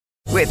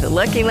With the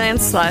Lucky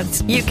Land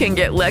Slots, you can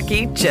get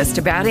lucky just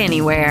about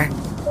anywhere.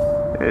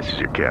 This is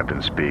your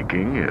captain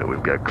speaking.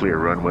 We've got clear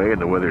runway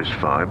and the weather's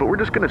fine, but we're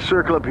just going to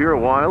circle up here a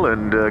while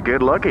and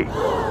get lucky.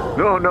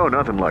 No,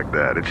 nothing like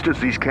that. It's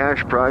just these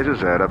cash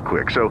prizes add up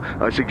quick. So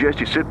I suggest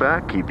you sit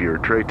back, keep your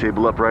tray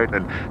table upright,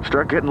 and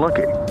start getting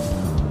lucky.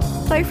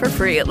 Play for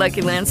free at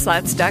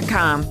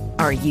LuckyLandSlots.com.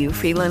 Are you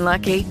feeling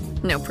lucky?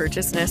 No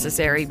purchase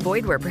necessary.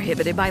 Void where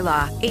prohibited by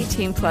law.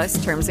 18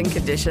 plus terms and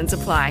conditions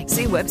apply.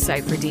 See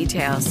website for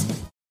details.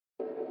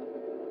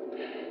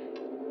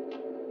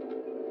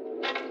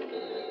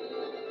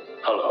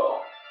 Hello.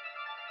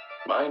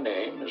 My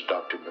name is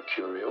Dr.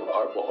 Mercurio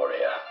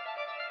Arborea,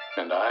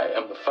 and I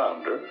am the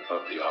founder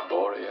of the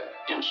Arborea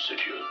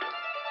Institute.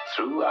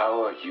 Through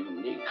our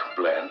unique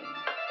blend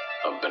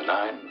of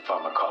benign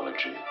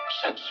pharmacology,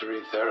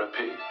 sensory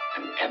therapy,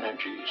 and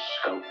energy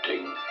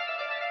sculpting,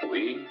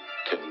 we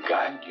can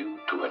guide you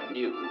to a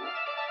new,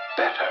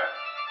 better,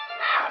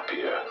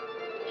 happier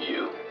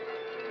you.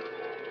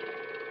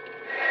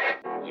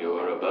 You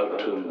are about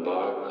to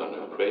embark on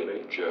a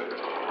great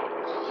journey.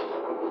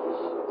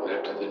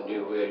 Let the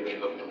new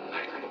age of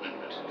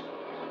enlightenment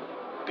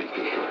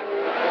begin.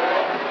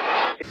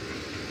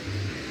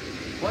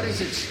 What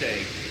is at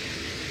stake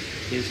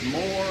is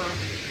more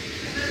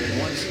than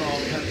one small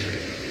country.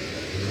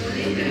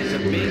 It is a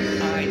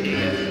big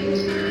idea,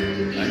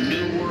 a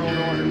new world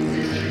order.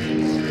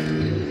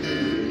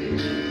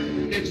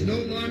 It's no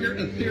longer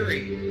a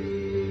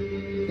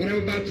theory. What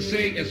I'm about to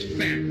say is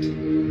fact.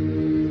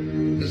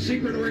 The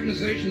secret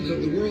organizations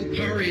of the world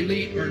power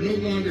elite are no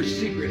longer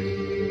secret.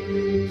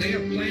 They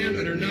have planned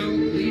and are now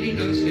leading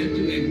us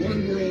into a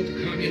one-world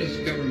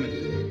communist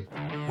government.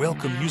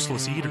 Welcome,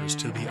 useless eaters,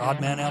 to the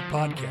Odd Man Out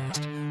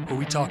podcast, where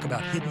we talk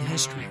about hidden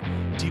history,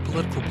 deep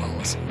political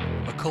policy,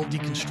 occult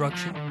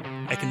deconstruction,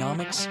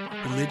 economics,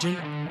 religion,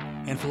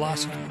 and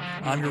philosophy.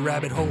 I'm your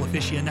rabbit hole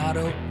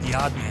aficionado, the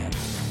Odd Man.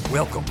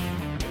 Welcome.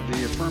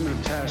 The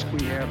affirmative task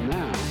we have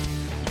now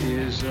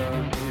is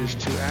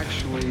to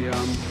actually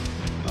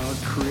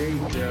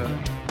create a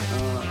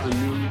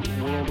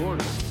new world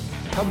order.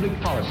 Public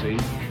policy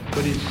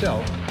could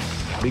itself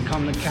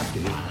become the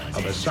captive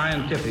of a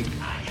scientific,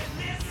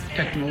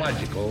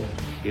 technological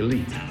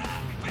elite.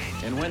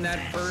 And when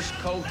that first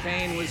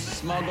cocaine was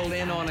smuggled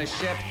in on a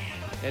ship,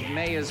 it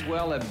may as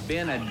well have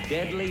been a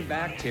deadly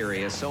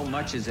bacteria so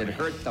much as it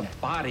hurt the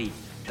body,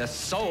 the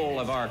soul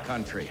of our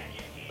country.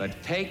 But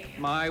take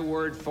my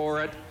word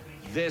for it,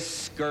 this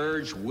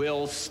scourge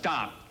will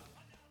stop.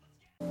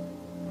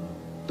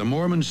 The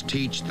Mormons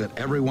teach that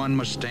everyone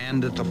must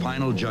stand at the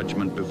final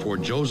judgment before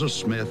Joseph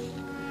Smith,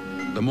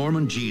 the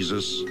Mormon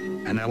Jesus,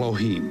 and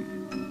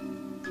Elohim.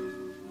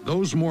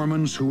 Those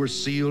Mormons who were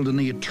sealed in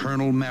the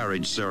eternal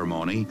marriage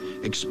ceremony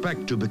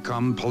expect to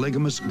become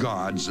polygamous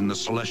gods in the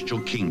celestial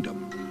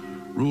kingdom,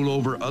 rule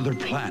over other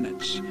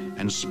planets,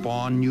 and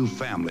spawn new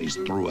families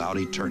throughout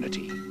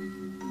eternity.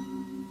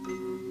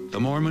 The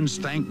Mormons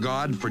thank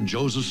God for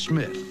Joseph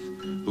Smith,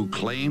 who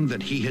claimed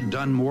that he had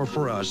done more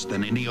for us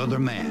than any other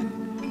man,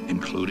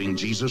 including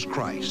Jesus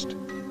Christ.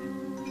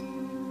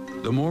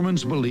 The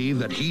Mormons believe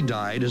that he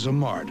died as a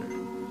martyr,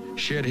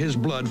 shed his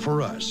blood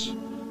for us,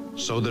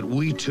 so that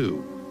we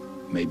too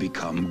may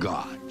become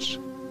gods.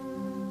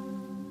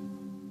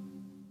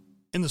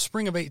 In the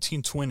spring of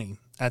 1820,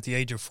 at the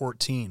age of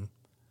 14,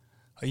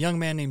 a young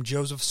man named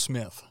Joseph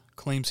Smith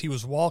claims he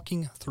was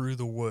walking through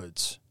the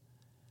woods,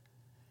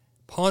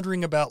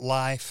 pondering about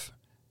life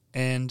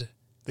and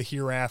the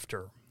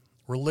hereafter,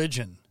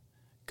 religion,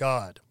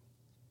 God,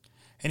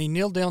 and he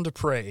kneeled down to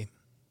pray.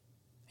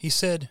 He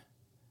said,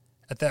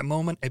 at that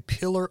moment, a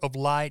pillar of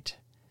light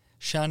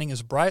shining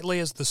as brightly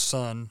as the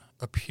sun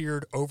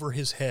appeared over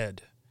his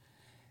head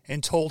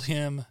and told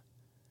him,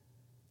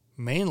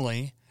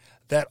 mainly,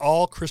 that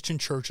all Christian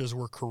churches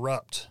were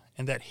corrupt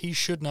and that he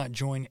should not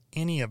join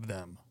any of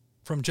them.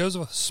 From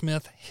Joseph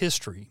Smith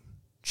History,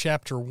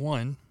 chapter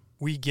 1,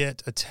 we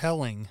get a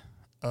telling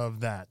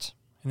of that.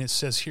 And it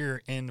says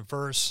here in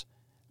verse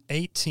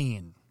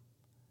 18,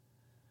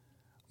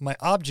 my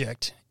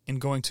object in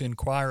going to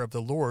inquire of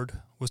the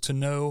Lord was to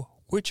know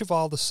which of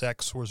all the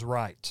sects was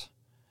right,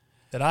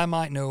 that I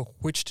might know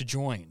which to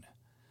join.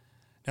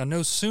 Now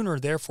no sooner,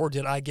 therefore,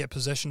 did I get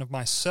possession of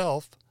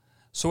myself,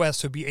 so as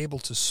to be able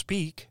to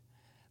speak,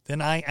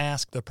 than I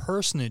asked the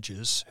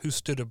personages who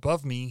stood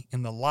above me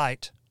in the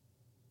light,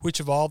 which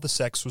of all the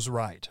sects was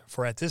right.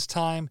 For at this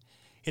time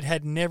it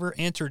had never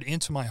entered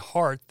into my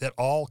heart that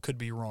all could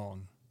be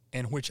wrong,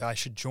 and which I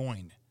should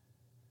join.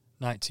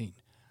 19.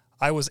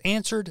 I was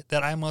answered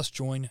that I must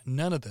join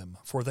none of them,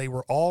 for they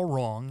were all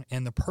wrong,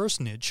 and the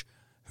personage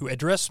who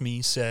addressed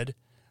me said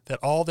that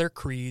all their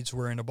creeds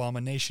were an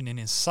abomination in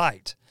his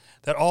sight,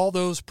 that all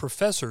those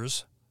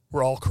professors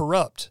were all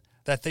corrupt,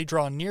 that they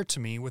draw near to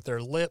me with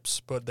their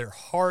lips, but their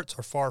hearts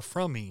are far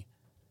from me.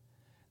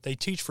 They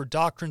teach for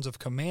doctrines of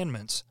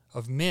commandments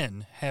of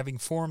men having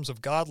forms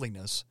of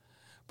godliness,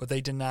 but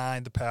they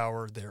deny the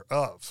power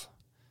thereof.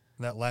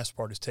 That last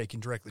part is taken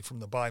directly from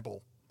the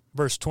Bible.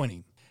 Verse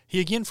 20. He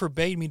again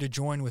forbade me to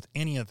join with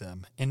any of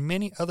them, and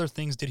many other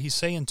things did he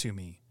say unto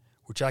me,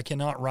 which I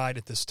cannot write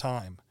at this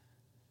time.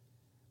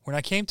 When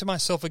I came to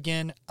myself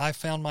again, I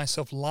found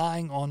myself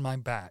lying on my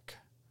back,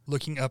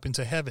 looking up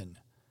into heaven.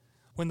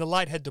 When the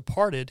light had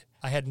departed,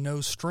 I had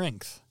no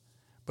strength,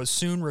 but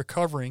soon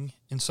recovering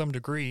in some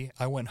degree,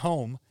 I went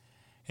home,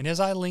 and as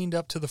I leaned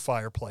up to the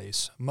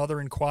fireplace,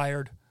 Mother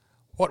inquired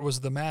what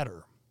was the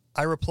matter.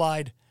 I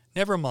replied,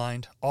 "Never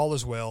mind, all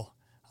is well.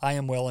 I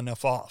am well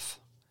enough off."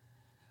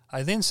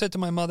 I then said to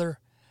my mother,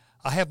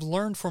 "I have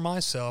learned for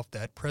myself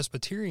that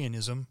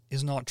Presbyterianism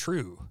is not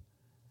true.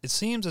 It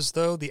seems as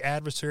though the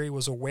adversary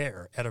was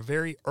aware at a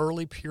very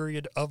early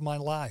period of my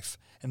life,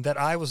 and that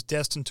I was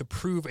destined to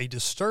prove a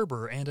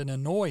disturber and an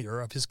annoyer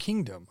of his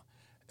kingdom.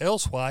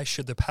 Else why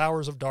should the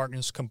powers of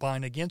darkness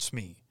combine against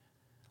me?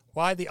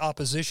 Why the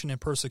opposition and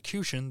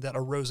persecution that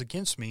arose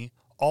against me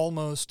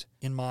almost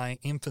in my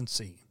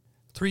infancy?"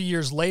 3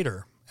 years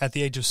later, at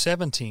the age of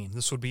 17,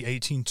 this would be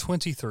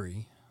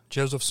 1823,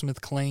 Joseph Smith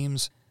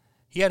claims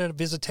he had a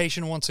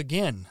visitation once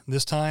again,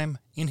 this time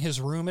in his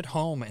room at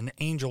home, an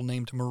angel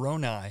named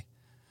Moroni,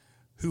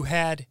 who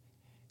had,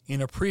 in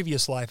a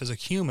previous life as a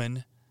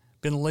human,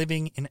 been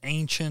living in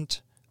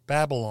ancient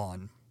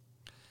Babylon,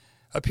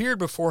 appeared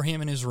before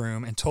him in his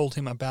room and told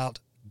him about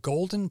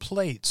golden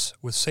plates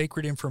with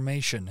sacred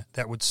information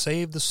that would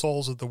save the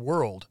souls of the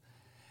world,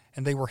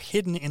 and they were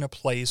hidden in a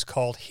place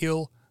called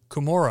Hill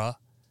Cumorah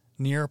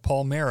near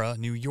Palmyra,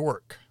 New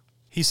York.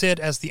 He said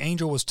as the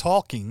angel was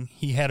talking,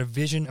 he had a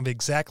vision of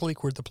exactly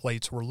where the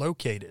plates were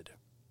located.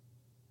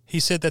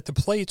 He said that the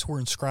plates were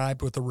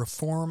inscribed with the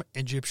Reform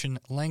Egyptian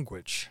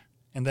language,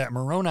 and that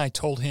Moroni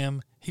told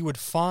him he would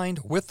find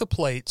with the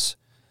plates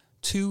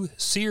 2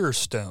 seer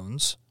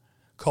stones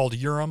called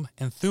Urim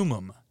and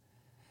Thummim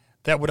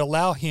that would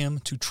allow him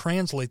to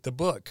translate the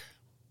book.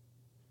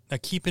 Now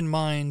keep in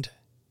mind,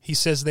 he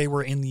says they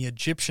were in the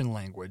Egyptian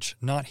language,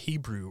 not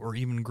Hebrew or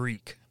even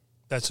Greek.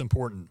 That's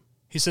important.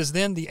 He says,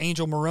 "Then the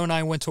angel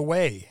Moroni went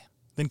away,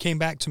 then came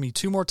back to me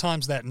 2 more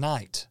times that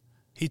night.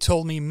 He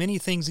told me many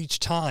things each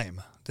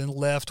time, then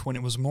left when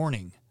it was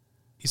morning.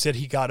 He said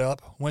he got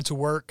up, went to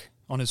work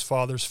on his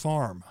father's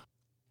farm."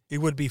 It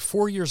would be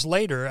 4 years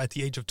later, at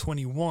the age of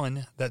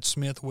 21, that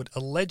Smith would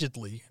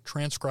allegedly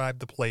transcribe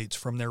the plates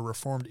from their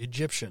Reformed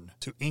Egyptian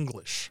to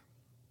English.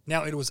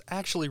 Now, it was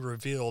actually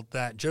revealed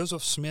that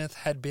Joseph Smith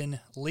had been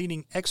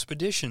leading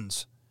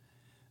expeditions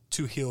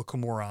to Hill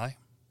Cumorah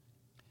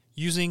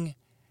using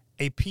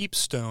a peep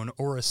stone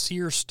or a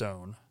seer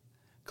stone,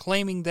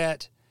 claiming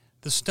that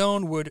the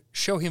stone would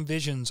show him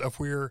visions of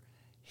where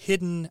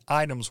hidden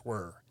items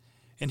were,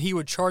 and he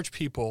would charge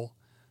people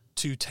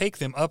to take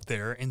them up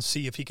there and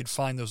see if he could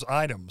find those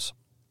items.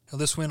 Now,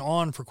 this went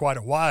on for quite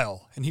a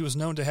while, and he was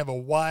known to have a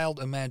wild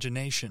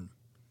imagination.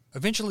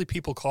 Eventually,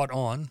 people caught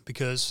on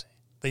because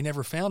they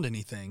never found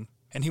anything,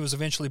 and he was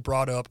eventually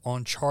brought up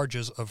on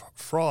charges of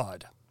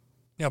fraud.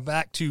 Now,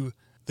 back to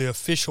the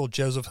official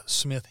Joseph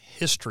Smith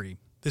history.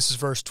 This is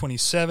verse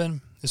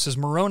 27. It says,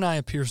 "Moroni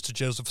appears to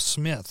Joseph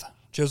Smith.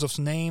 Joseph's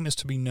name is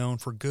to be known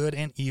for good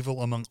and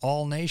evil among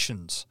all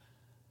nations.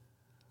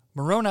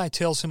 Moroni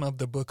tells him of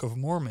the Book of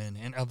Mormon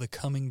and of the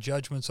coming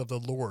judgments of the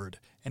Lord,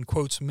 and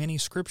quotes many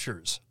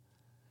scriptures.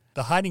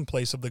 The hiding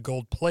place of the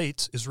gold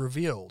plates is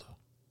revealed.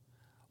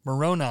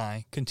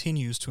 Moroni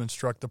continues to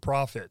instruct the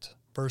prophet."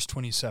 Verse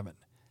 27.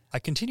 "I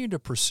continue to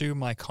pursue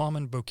my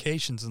common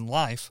vocations in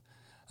life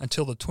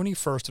until the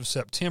 21st of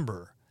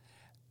September,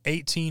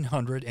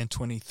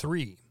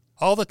 1823,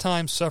 all the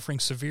time suffering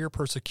severe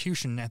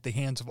persecution at the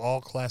hands of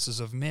all classes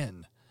of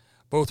men,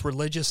 both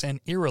religious and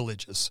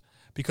irreligious,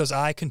 because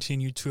I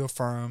continued to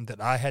affirm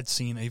that I had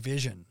seen a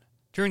vision.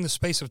 During the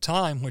space of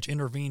time which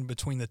intervened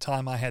between the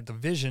time I had the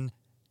vision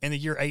and the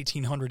year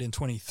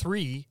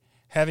 1823,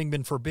 having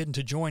been forbidden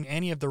to join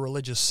any of the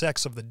religious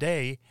sects of the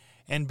day,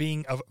 and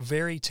being of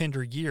very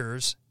tender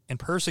years, and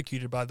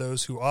persecuted by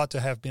those who ought to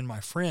have been my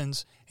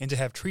friends, and to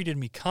have treated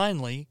me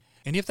kindly,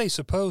 and if they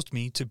supposed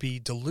me to be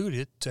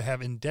deluded, to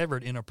have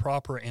endeavored in a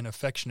proper and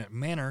affectionate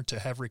manner to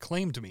have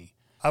reclaimed me,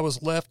 I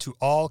was left to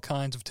all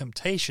kinds of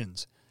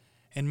temptations,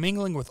 and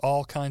mingling with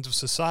all kinds of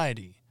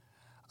society.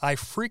 I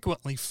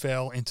frequently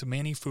fell into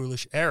many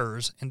foolish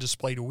errors, and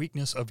displayed a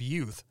weakness of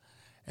youth,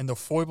 and the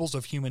foibles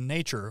of human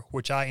nature,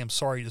 which I am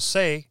sorry to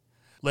say,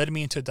 led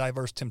me into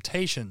diverse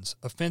temptations,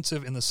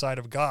 offensive in the sight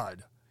of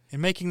God. In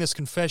making this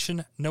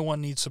confession, no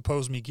one need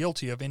suppose me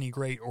guilty of any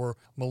great or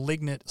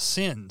malignant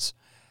sins.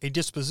 A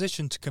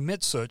disposition to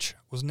commit such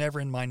was never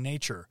in my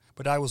nature,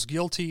 but I was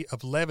guilty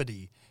of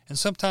levity, and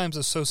sometimes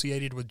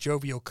associated with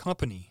jovial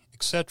company,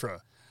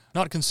 etc.,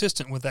 not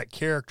consistent with that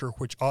character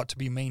which ought to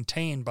be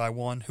maintained by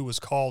one who was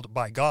called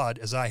by God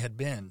as I had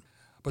been.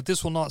 But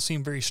this will not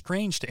seem very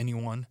strange to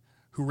anyone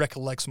who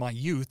recollects my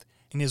youth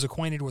and is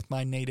acquainted with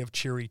my native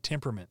cheery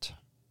temperament."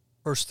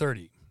 Verse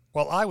 30.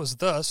 "While I was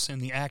thus in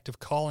the act of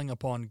calling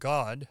upon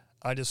God,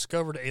 I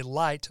discovered a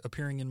light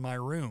appearing in my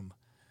room,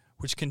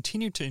 which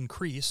continued to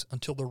increase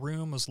until the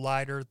room was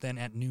lighter than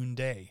at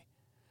noonday,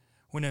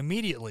 when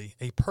immediately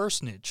a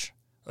personage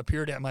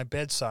appeared at my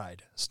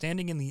bedside,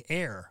 standing in the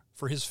air,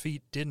 for his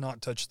feet did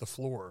not touch the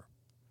floor.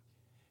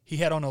 He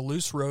had on a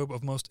loose robe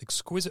of most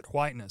exquisite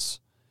whiteness,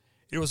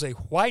 It was a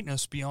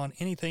whiteness beyond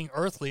anything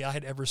earthly I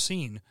had ever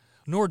seen,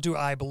 nor do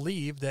I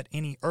believe that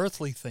any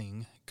earthly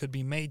thing could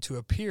be made to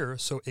appear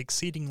so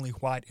exceedingly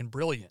white and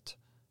brilliant.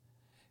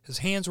 His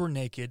hands were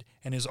naked,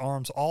 and his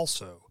arms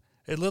also,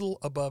 a little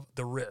above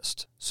the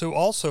wrist. So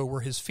also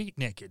were his feet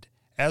naked,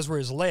 as were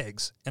his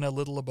legs, and a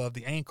little above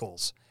the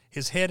ankles.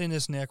 His head and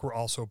his neck were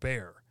also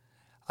bare.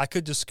 I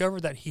could discover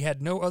that he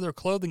had no other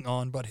clothing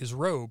on but his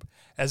robe,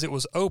 as it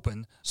was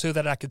open, so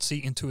that I could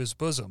see into his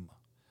bosom.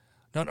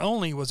 Not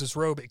only was his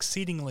robe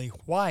exceedingly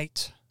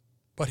white,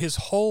 but his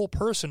whole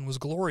person was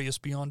glorious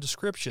beyond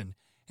description,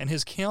 and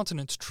his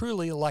countenance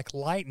truly like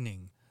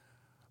lightning.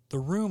 The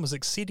room was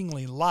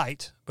exceedingly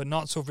light, but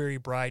not so very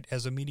bright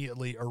as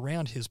immediately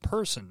around his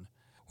person.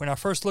 When I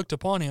first looked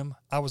upon him,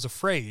 I was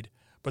afraid,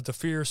 but the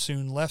fear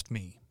soon left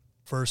me.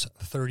 Verse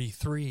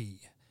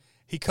 33.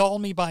 He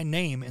called me by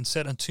name and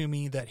said unto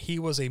me that he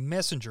was a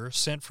messenger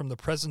sent from the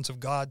presence of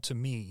God to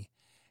me,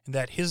 and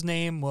that his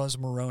name was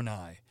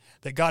Moroni,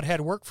 that God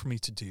had work for me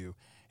to do,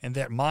 and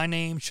that my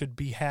name should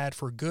be had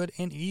for good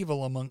and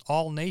evil among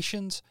all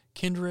nations,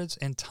 kindreds,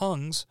 and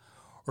tongues,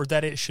 or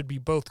that it should be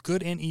both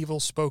good and evil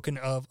spoken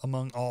of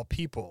among all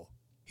people.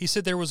 He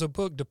said there was a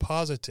book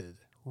deposited,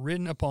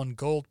 written upon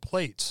gold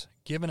plates,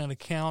 given an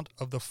account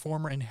of the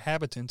former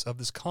inhabitants of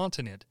this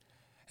continent,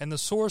 and the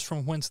source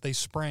from whence they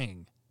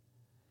sprang.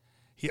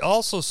 He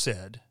also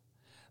said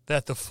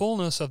that the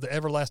fullness of the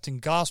everlasting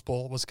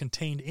gospel was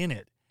contained in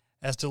it,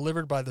 as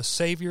delivered by the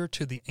Savior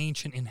to the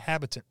ancient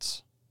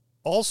inhabitants.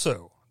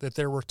 Also, that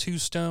there were 2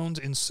 stones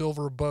in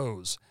silver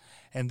bows,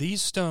 and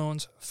these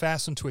stones,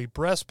 fastened to a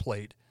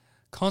breastplate,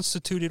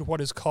 constituted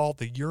what is called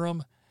the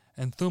Urim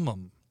and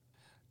Thummim.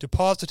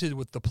 Deposited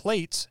with the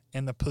plates,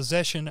 and the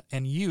possession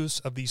and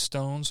use of these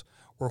stones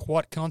were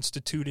what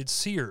constituted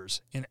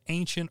seers in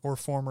ancient or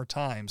former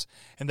times,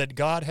 and that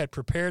God had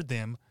prepared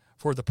them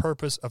for the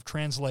purpose of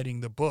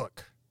translating the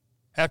book.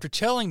 After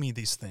telling me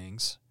these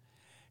things,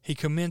 he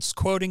commenced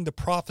quoting the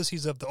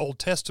prophecies of the Old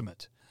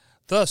Testament.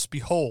 Thus,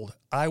 behold,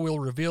 I will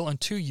reveal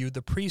unto you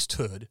the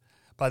priesthood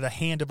by the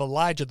hand of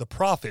Elijah the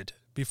prophet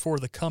before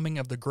the coming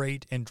of the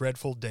great and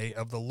dreadful day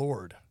of the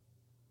Lord.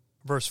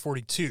 Verse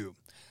 42.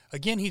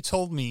 Again he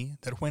told me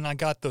that when I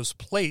got those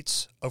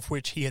plates of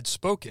which he had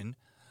spoken,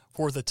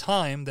 for the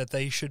time that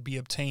they should be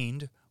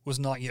obtained was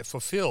not yet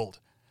fulfilled,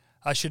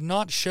 I should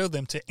not show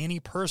them to any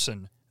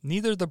person,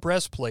 neither the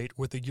breastplate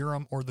with the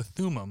Urim or the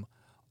Thummim,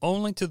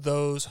 only to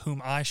those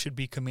whom I should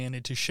be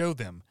commanded to show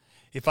them.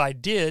 If I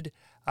did,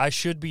 I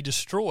should be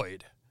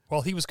destroyed.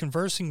 While he was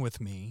conversing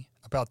with me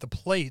about the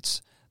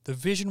plates, the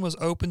vision was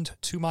opened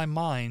to my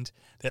mind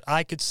that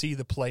I could see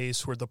the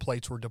place where the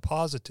plates were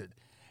deposited,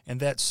 and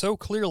that so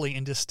clearly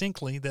and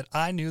distinctly that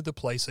I knew the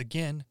place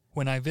again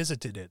when I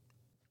visited it.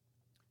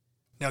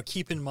 Now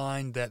keep in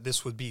mind that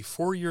this would be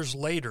 4 years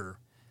later,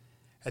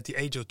 at the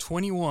age of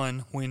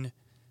 21, when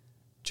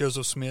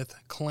Joseph Smith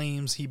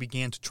claims he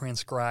began to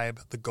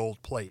transcribe the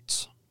gold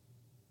plates.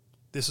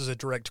 This is a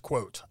direct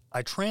quote.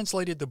 I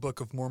translated the Book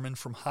of Mormon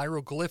from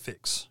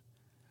hieroglyphics,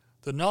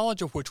 the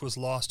knowledge of which was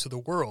lost to the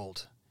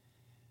world,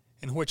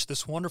 in which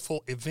this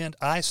wonderful event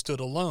I stood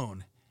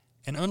alone,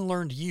 an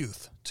unlearned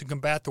youth, to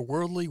combat the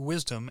worldly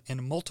wisdom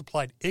and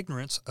multiplied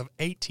ignorance of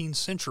 18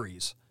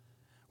 centuries,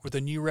 with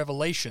a new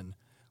revelation,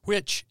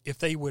 which, if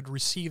they would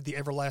receive the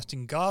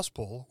everlasting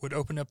gospel, would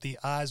open up the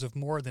eyes of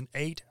more than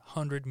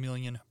 800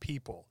 million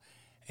people,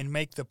 and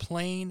make the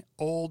plain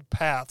old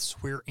paths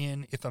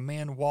wherein, if a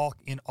man walk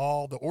in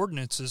all the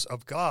ordinances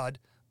of God,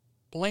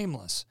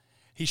 blameless,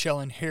 he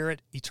shall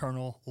inherit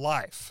eternal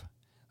life.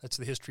 That's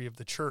the history of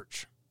the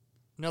church.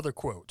 Another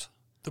quote.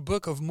 The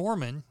Book of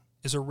Mormon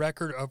is a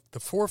record of the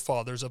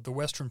forefathers of the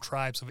western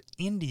tribes of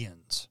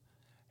Indians,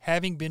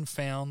 having been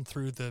found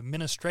through the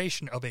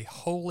ministration of a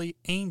holy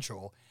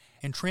angel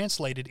and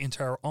translated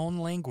into our own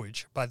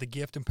language by the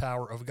gift and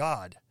power of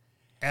God,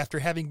 after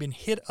having been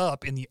hid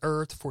up in the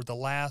earth for the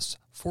last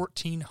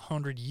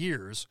 1,400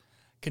 years,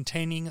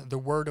 containing the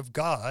Word of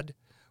God,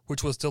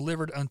 which was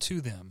delivered unto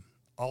them.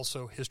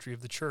 Also, history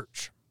of the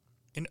church.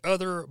 In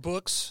other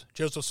books,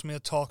 Joseph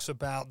Smith talks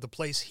about the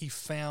place he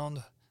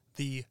found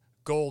the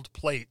gold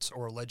plates,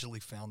 or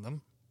allegedly found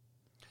them.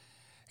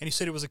 And he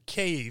said it was a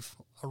cave,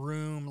 a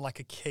room like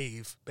a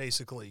cave,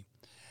 basically,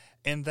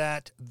 and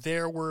that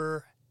there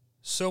were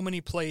so many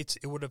plates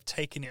it would have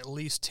taken at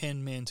least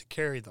 10 men to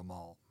carry them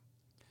all.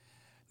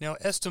 Now,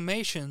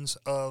 estimations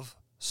of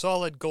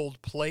solid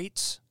gold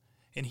plates,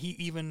 and he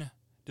even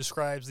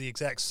describes the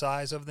exact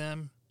size of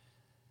them,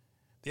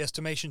 the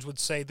estimations would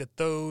say that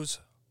those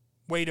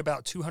weighed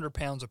about 200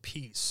 pounds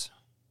apiece.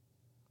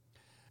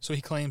 So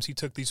he claims he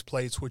took these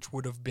plates, which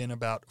would have been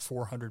about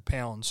 400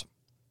 pounds,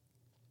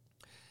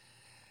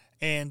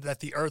 and that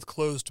the earth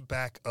closed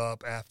back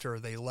up after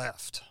they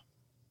left.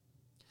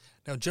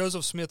 Now,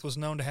 Joseph Smith was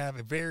known to have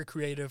a very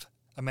creative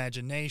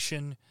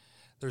imagination.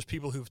 There's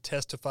people who've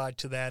testified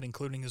to that,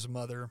 including his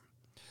mother.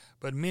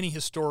 But many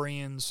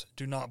historians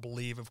do not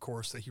believe, of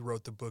course, that he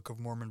wrote the Book of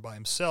Mormon by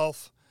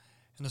himself,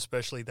 and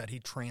especially that he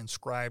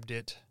transcribed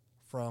it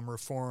from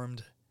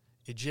Reformed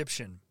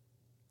Egyptian.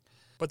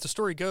 But the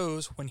story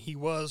goes, when he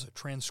was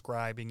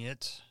transcribing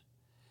it,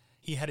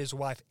 he had his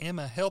wife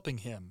Emma helping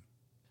him.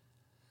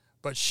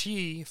 But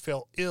she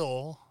fell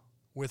ill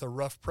with a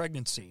rough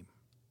pregnancy.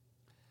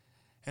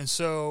 And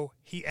so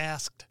he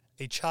asked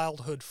a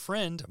childhood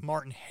friend,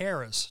 Martin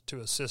Harris, to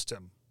assist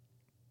him.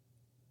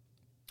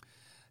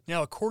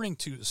 Now, according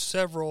to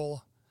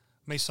several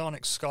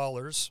Masonic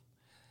scholars,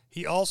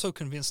 he also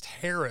convinced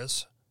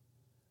Harris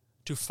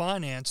to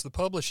finance the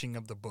publishing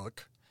of the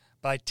book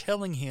by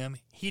telling him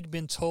he'd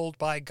been told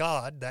by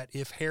God that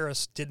if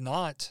Harris did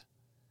not,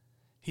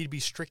 he'd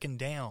be stricken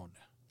down,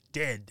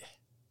 dead.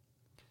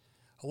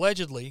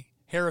 Allegedly,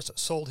 Harris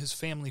sold his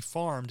family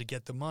farm to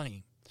get the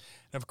money.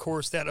 And of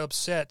course, that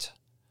upset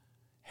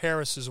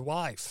Harris's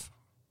wife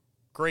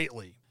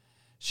greatly.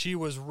 She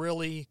was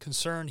really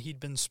concerned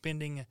he'd been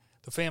spending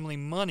the family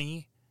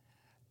money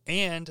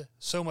and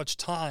so much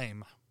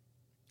time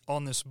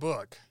on this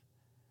book.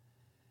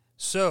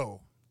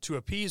 So, to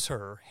appease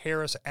her,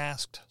 Harris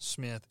asked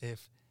Smith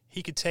if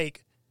he could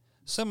take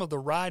some of the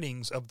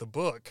writings of the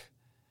book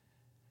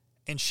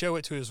and show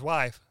it to his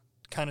wife,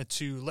 kind of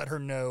to let her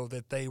know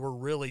that they were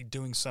really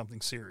doing something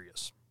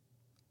serious.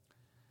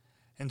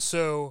 And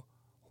so,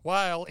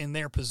 while in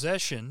their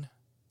possession,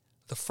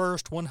 the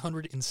first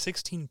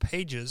 116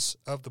 pages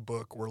of the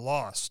book were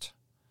lost.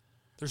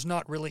 There's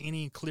not really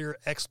any clear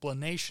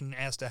explanation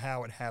as to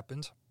how it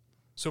happened.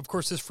 So, of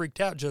course, this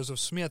freaked out Joseph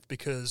Smith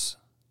because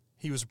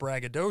he was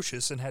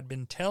braggadocious and had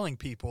been telling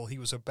people he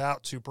was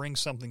about to bring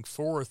something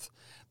forth,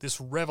 this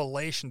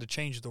revelation to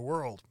change the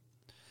world.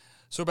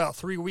 So about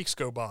 3 weeks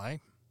go by,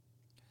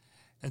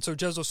 and so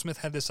Joseph Smith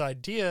had this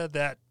idea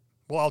that,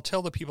 well, I'll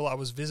tell the people I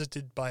was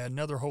visited by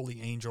another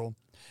holy angel,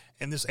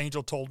 and this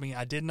angel told me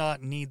I did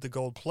not need the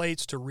gold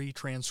plates to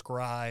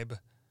retranscribe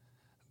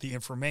the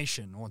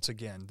information once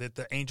again, that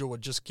the angel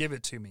would just give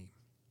it to me.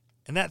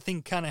 And that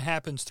thing kind of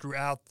happens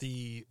throughout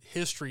the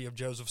history of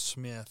Joseph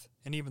Smith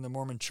and even the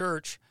Mormon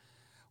Church.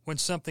 When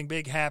something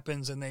big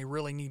happens and they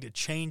really need to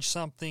change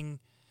something,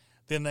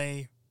 then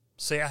they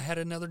say, I had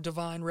another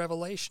divine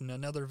revelation,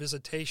 another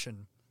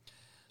visitation.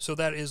 So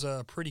that is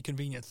a pretty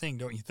convenient thing,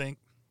 don't you think?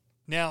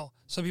 Now,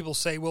 some people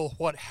say, well,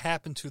 what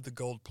happened to the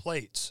gold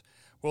plates?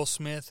 Well,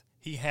 Smith,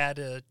 he had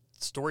a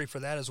story for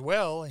that as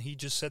well. He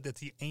just said that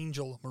the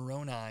angel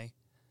Moroni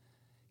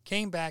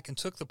came back and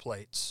took the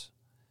plates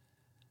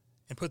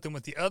and put them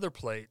with the other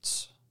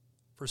plates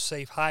for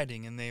safe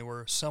hiding, and they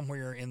were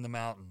somewhere in the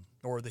mountain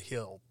or the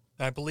hill.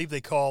 I believe they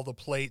call the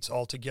plates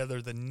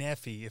altogether the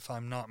Nephi, if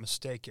I'm not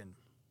mistaken.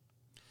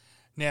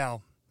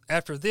 Now,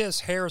 after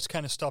this, Harris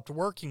kind of stopped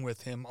working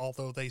with him,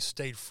 although they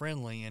stayed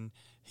friendly, and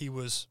he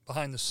was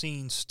behind the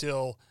scenes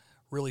still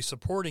really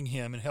supporting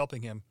him and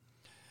helping him.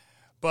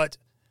 But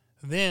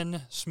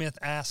then Smith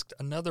asked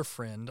another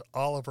friend,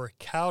 Oliver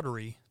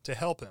Cowdery, to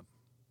help him.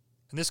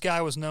 And this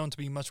guy was known to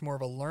be much more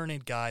of a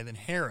learned guy than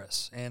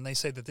Harris, and they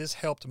say that this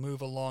helped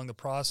move along the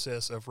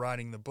process of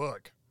writing the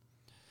book.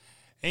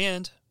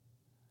 And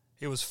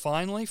it was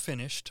finally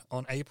finished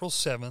on April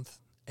 7th,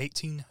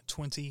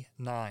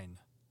 1829.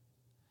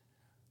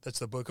 That's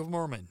the Book of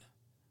Mormon.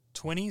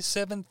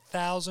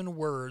 27,000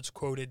 words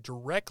quoted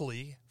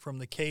directly from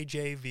the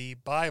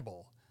KJV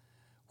Bible,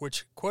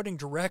 which, quoting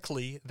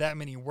directly that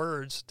many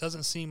words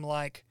doesn't seem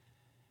like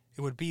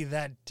it would be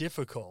that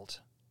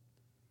difficult.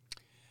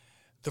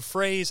 The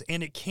phrase,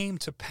 "and it came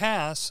to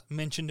pass,"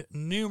 mentioned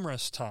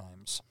numerous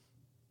times.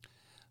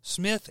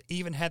 Smith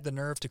even had the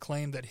nerve to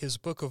claim that his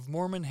Book of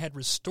Mormon had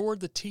restored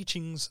the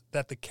teachings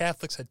that the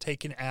Catholics had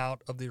taken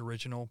out of the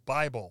original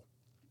Bible.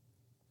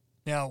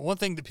 Now, one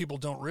thing that people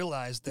don't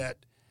realize,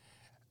 that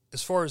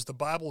as far as the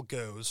Bible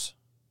goes,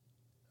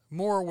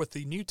 more with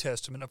the New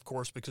Testament, of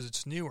course, because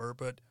it's newer,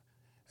 but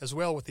as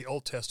well with the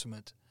Old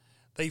Testament,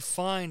 they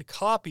find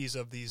copies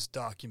of these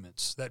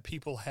documents that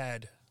people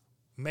had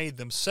made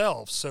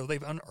themselves. So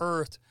they've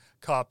unearthed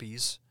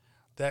copies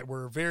that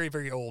were very,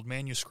 very old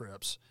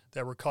manuscripts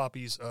that were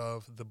copies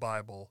of the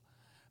Bible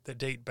that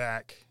date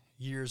back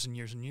years and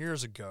years and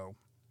years ago.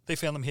 They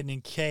found them hidden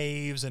in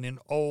caves and in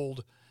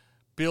old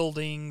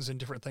buildings and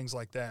different things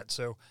like that.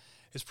 So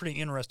it's pretty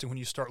interesting when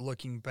you start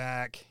looking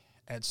back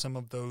at some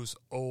of those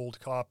old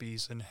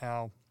copies and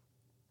how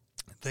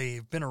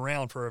they've been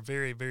around for a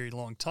very, very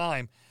long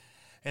time.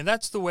 And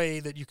that's the way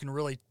that you can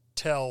really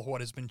tell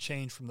what has been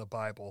changed from the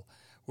Bible,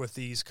 with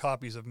these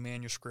copies of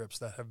manuscripts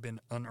that have been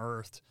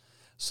unearthed.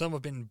 Some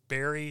have been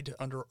buried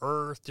under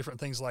earth, different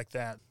things like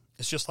that.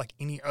 It's just like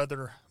any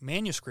other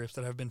manuscripts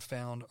that have been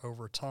found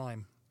over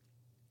time.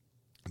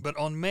 But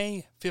on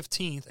May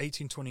 15th,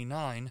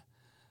 1829,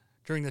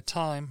 during the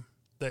time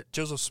that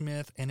Joseph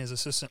Smith and his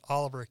assistant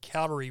Oliver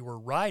Cowdery were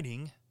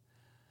writing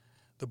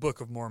the Book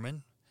of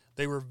Mormon,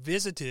 they were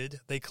visited,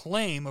 they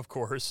claim, of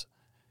course,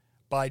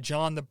 by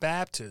John the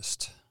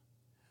Baptist,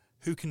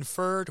 who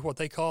conferred what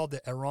they called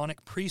the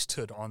Aaronic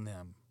priesthood on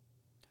them.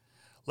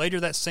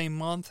 Later that same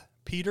month,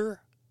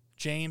 Peter,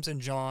 James, and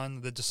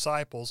John, the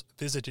disciples,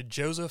 visited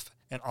Joseph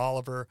and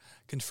Oliver,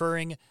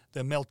 conferring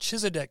the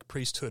Melchizedek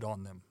priesthood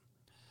on them.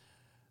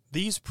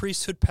 These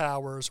priesthood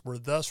powers were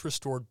thus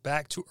restored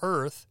back to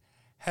earth,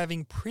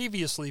 having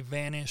previously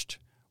vanished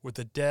with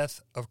the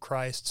death of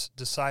Christ's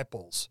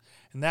disciples.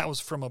 And that was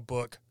from a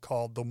book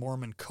called The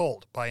Mormon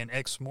Cult by an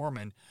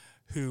ex-Mormon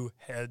who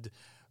had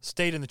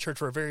stayed in the church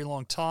for a very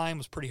long time,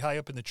 was pretty high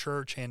up in the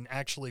church, and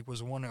actually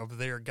was one of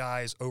their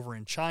guys over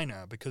in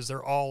China, because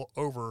they're all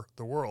over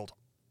the world.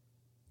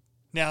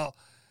 Now,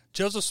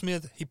 Joseph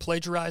Smith, he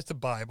plagiarized the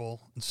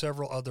Bible and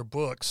several other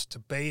books to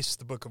base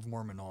the Book of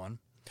Mormon on,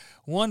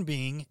 one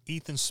being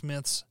Ethan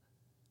Smith's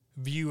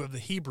view of the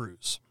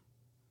Hebrews.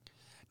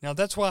 Now,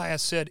 that's why I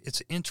said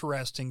it's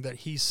interesting that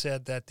he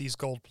said that these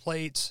gold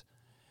plates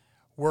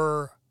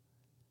were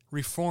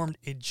Reformed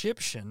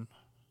Egyptian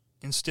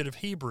instead of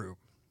Hebrew,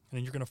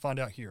 and you're going to find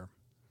out here.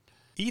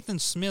 Ethan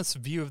Smith's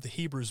view of the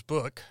Hebrews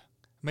book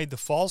made the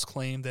false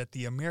claim that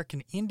the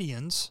American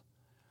Indians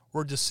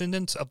were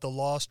descendants of the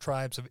lost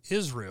tribes of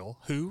Israel,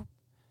 who,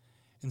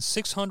 in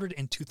 600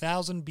 and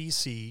 2000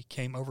 BC,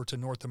 came over to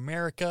North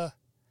America,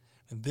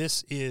 and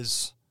this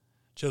is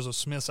Joseph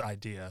Smith's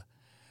idea,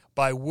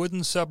 by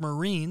wooden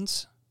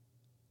submarines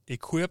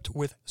equipped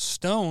with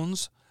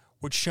stones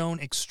which shone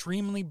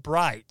extremely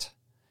bright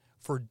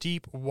for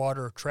deep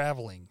water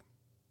traveling.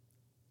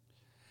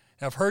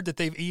 Now, I've heard that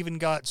they've even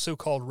got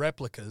so-called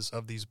replicas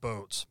of these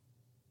boats.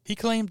 He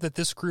claimed that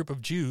this group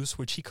of Jews,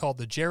 which he called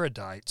the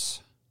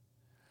Jaredites,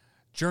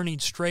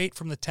 journeyed straight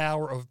from the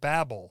Tower of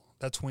Babel.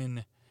 That's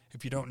when,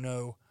 if you don't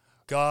know,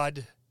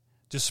 God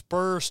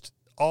dispersed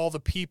all the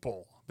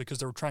people because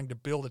they were trying to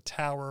build a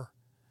tower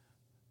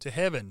to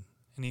heaven,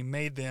 and he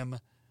made them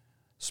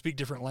speak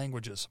different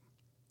languages.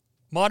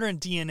 Modern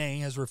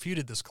DNA has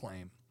refuted this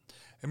claim.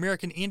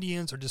 American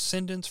Indians are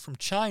descendants from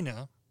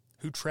China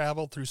who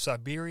traveled through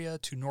Siberia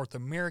to North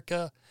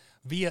America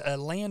via a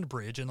land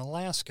bridge in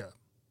Alaska.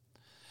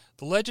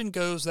 The legend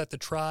goes that the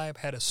tribe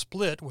had a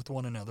split with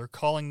one another,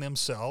 calling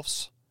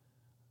themselves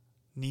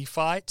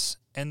Nephites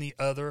and the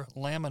other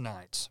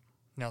Lamanites.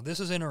 Now, this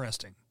is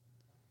interesting.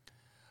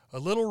 A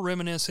little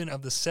reminiscent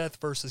of the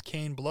Seth versus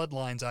Cain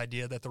bloodlines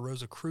idea that the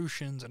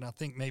Rosicrucians, and I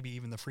think maybe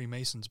even the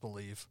Freemasons,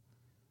 believe.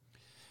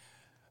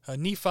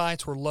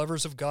 Nephites were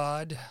lovers of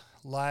God,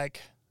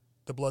 like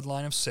the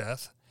bloodline of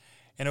Seth,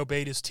 and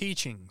obeyed his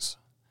teachings.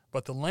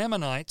 But the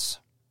Lamanites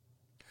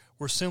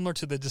were similar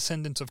to the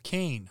descendants of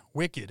Cain,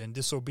 wicked and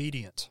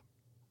disobedient.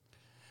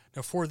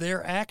 Now, for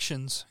their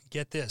actions,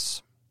 get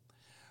this,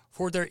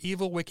 for their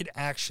evil, wicked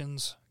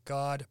actions,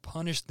 God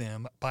punished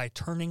them by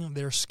turning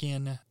their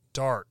skin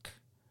dark.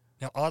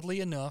 Now, oddly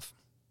enough,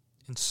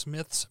 in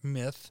Smith's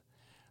myth,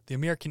 the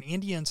American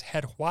Indians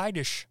had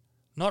whitish,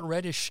 not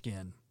reddish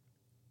skin.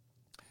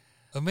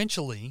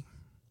 Eventually,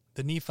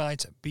 the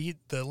Nephites beat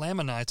the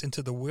Lamanites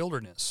into the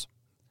wilderness.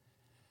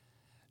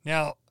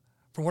 Now,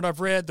 from what I've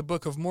read, the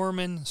Book of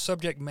Mormon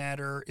subject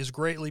matter is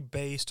greatly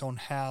based on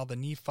how the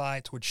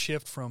Nephites would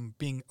shift from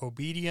being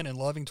obedient and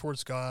loving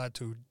towards God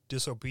to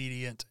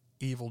disobedient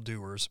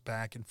evildoers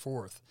back and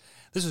forth.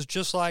 This is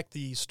just like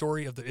the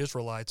story of the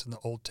Israelites in the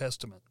Old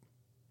Testament.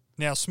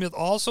 Now, Smith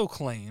also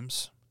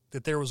claims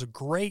that there was a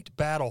great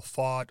battle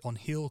fought on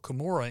Hill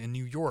Cumorah in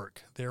New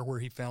York, there where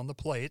he found the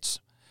plates,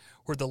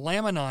 where the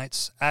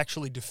Lamanites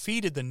actually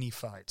defeated the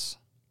Nephites.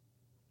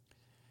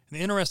 And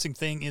the interesting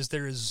thing is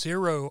there is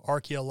zero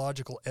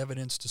archaeological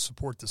evidence to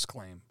support this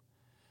claim.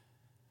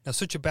 Now,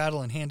 such a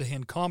battle in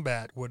hand-to-hand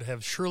combat would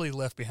have surely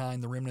left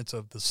behind the remnants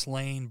of the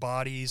slain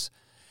bodies,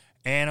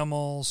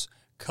 animals,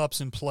 cups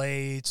and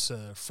plates,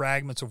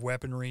 fragments of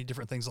weaponry,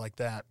 different things like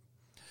that.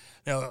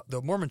 Now,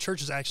 the Mormon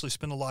churches actually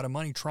spend a lot of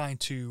money trying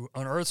to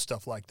unearth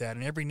stuff like that,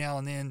 and every now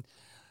and then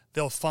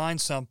they'll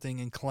find something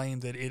and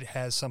claim that it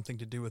has something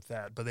to do with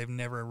that, but they've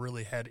never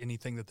really had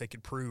anything that they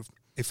could prove.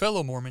 A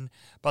fellow Mormon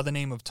by the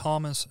name of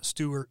Thomas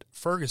Stewart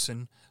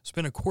Ferguson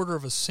spent a quarter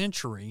of a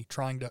century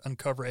trying to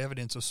uncover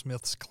evidence of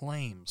Smith's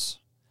claims.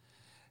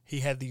 He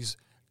had these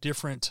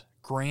different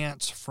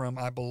grants from,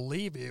 I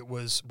believe it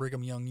was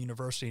Brigham Young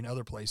University and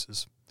other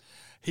places.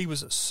 He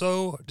was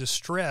so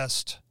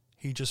distressed,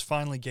 he just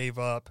finally gave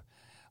up.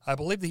 I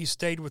believe that he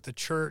stayed with the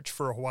church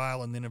for a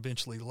while and then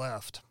eventually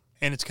left.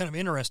 And it's kind of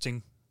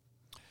interesting.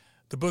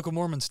 The Book of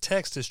Mormon's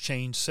text has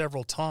changed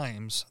several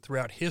times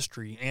throughout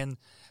history, and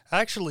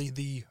actually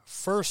the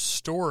first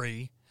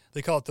story,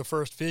 they call it the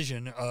first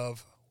vision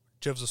of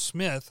Joseph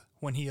Smith,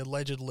 when he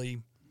allegedly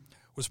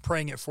was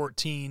praying at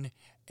 14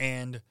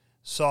 and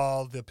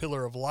saw the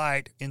pillar of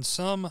light. In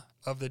some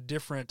of the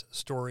different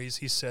stories,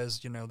 he says,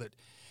 that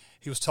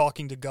he was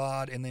talking to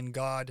God and then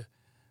God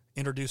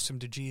introduced him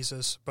to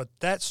Jesus, but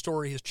that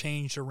story has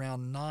changed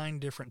around 9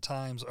 different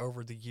times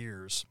over the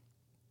years.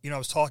 I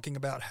was talking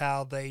about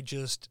how they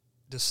just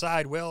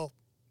decide, well,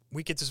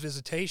 we get this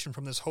visitation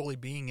from this holy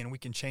being and we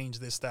can change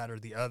this, that, or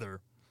the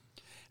other.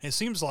 And it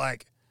seems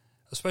like,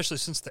 especially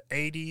since the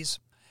 80s,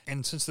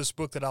 and since this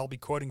book that I'll be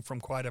quoting from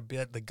quite a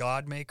bit, The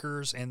God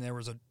Makers, and there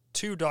was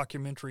 2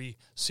 documentary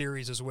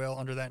series as well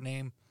under that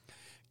name,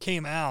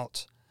 came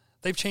out,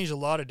 they've changed a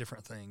lot of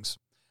different things.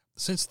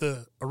 Since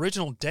the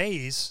original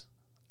days,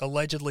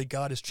 allegedly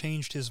God has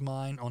changed his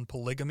mind on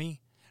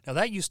polygamy. Now,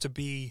 that used to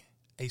be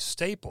a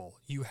staple.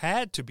 You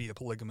had to be a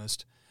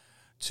polygamist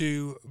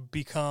to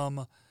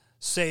become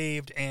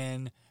saved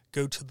and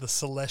go to the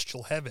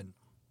celestial heaven.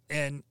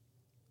 And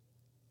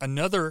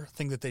another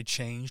thing that they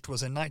changed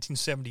was in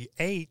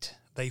 1978,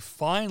 they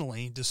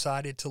finally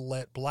decided to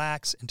let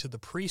blacks into the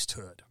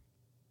priesthood.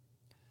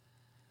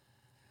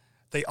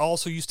 They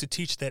also used to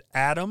teach that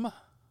Adam,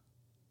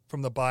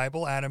 from the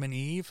Bible, Adam and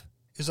Eve,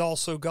 is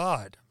also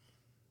God.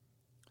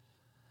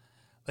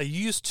 They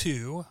used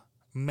to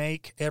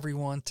make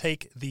everyone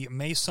take the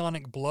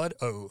Masonic blood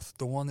oath,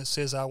 the one that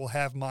says, I will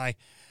have my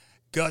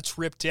guts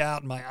ripped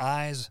out, my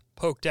eyes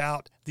poked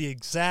out, the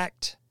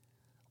exact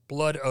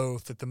blood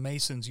oath that the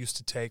Masons used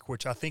to take,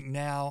 which I think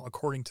now,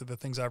 according to the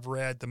things I've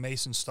read, the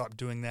Masons stopped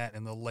doing that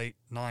in the late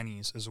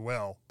 90s as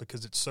well,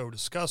 because it's so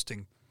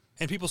disgusting.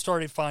 And people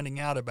started finding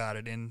out about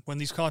it, and when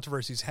these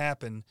controversies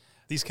happen,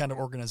 these kind of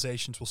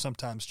organizations will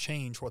sometimes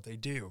change what they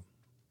do.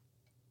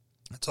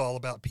 It's all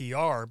about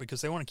PR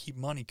because they want to keep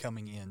money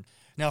coming in.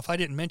 Now, if I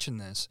didn't mention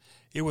this,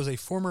 it was a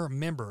former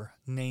member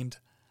named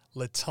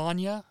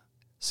Latanya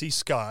C.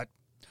 Scott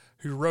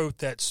who wrote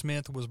that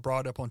Smith was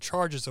brought up on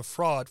charges of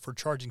fraud for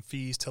charging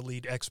fees to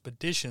lead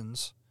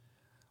expeditions,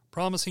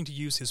 promising to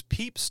use his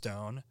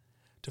peepstone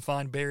to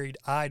find buried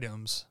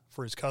items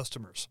for his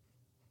customers.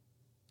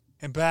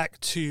 And back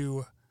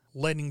to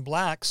letting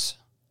blacks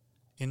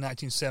in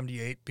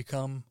 1978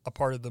 become a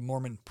part of the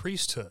Mormon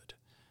priesthood.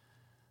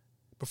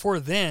 Before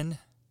then,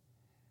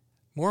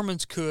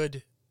 Mormons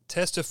could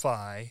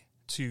testify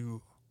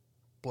to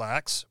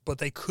blacks, but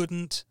they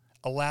couldn't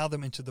allow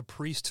them into the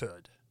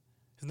priesthood.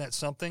 Isn't that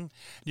something?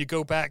 You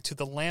go back to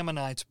the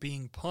Lamanites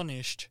being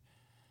punished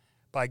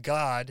by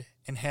God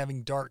and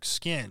having dark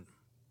skin.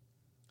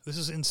 This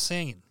is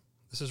insane.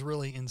 This is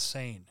really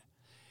insane.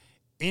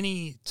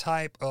 Any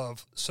type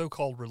of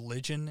so-called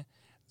religion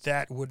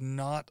that would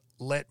not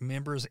let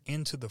members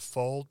into the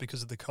fold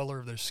because of the color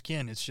of their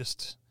skin, it's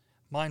just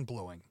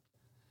mind-blowing.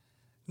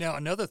 Now,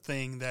 another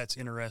thing that's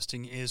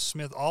interesting is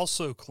Smith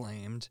also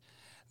claimed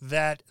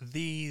that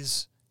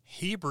these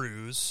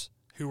Hebrews,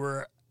 who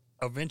were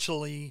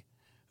eventually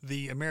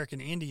the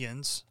American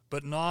Indians,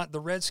 but not the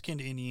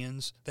red-skinned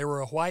Indians, they were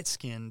a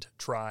white-skinned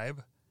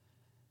tribe,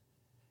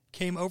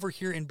 came over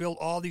here and built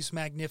all these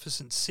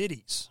magnificent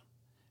cities.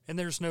 And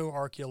there's no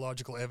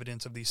archaeological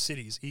evidence of these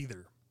cities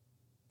either.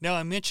 Now,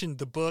 I mentioned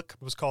the book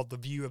was called The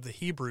View of the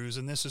Hebrews,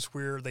 and this is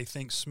where they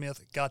think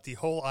Smith got the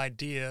whole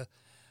idea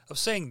of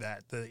saying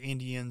that the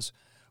Indians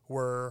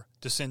were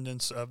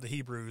descendants of the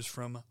Hebrews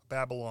from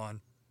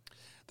Babylon.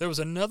 There was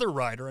another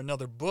writer,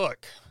 another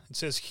book. It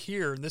says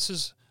here, and this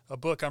is a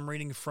book I'm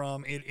reading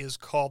from. It is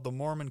called The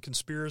Mormon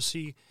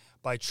Conspiracy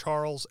by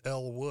Charles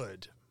L.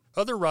 Wood.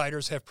 Other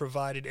writers have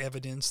provided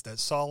evidence that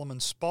Solomon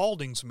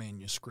Spaulding's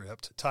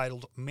manuscript,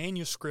 titled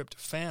Manuscript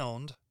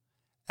Found,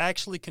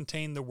 actually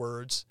contained the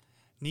words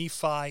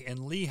Nephi and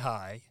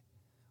Lehi,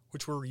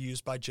 which were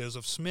used by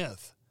Joseph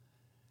Smith.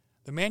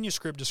 The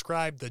manuscript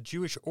described the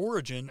Jewish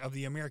origin of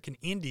the American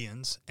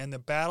Indians and the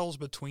battles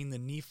between the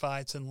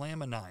Nephites and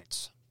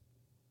Lamanites.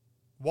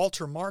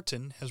 Walter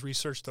Martin has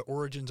researched the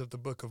origins of the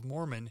Book of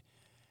Mormon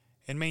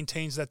and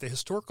maintains that the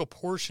historical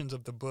portions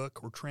of the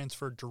book were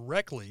transferred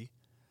directly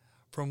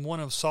from one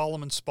of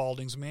Solomon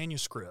Spaulding's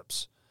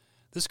manuscripts.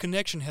 This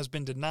connection has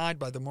been denied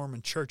by the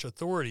Mormon Church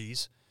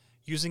authorities,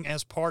 using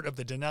as part of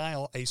the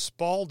denial a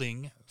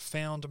Spaulding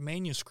found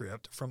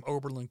manuscript from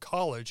Oberlin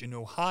College in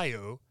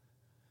Ohio,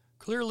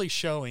 clearly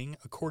showing,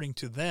 according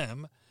to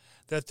them,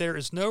 that there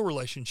is no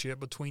relationship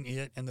between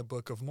it and the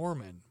Book of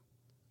Mormon.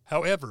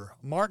 However,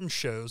 Martin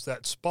shows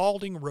that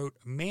Spaulding wrote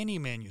many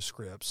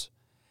manuscripts,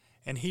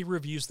 and he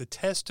reviews the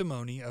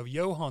testimony of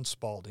Johann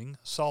Spaulding,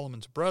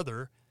 Solomon's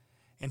brother,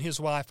 and his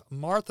wife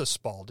Martha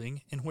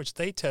Spaulding, in which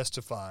they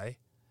testify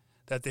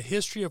that the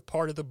history of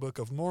part of the Book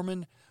of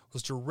Mormon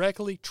was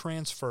directly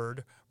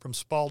transferred from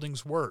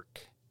Spaulding's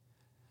work.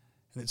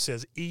 And it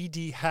says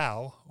E.D.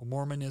 Howe,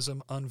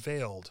 Mormonism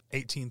Unveiled,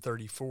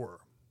 1834.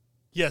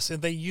 Yes,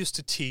 and they used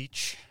to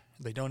teach,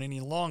 they don't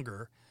any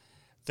longer,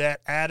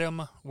 that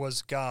Adam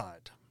was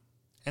God,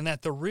 and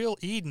that the real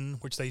Eden,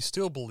 which they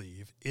still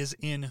believe, is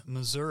in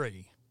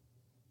Missouri.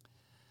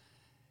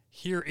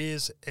 Here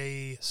is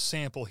a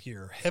sample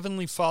here.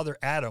 Heavenly Father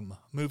Adam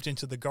moved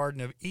into the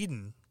Garden of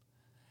Eden,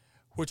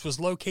 which was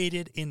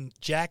located in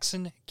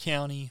Jackson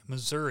County,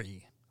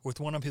 Missouri, with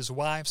one of his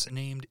wives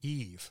named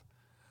Eve.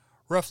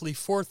 Roughly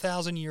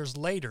 4,000 years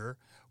later,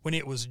 when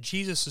it was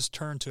Jesus'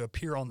 turn to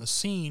appear on the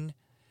scene,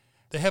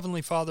 the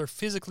Heavenly Father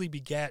physically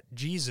begat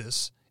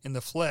Jesus in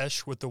the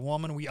flesh with the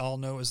woman we all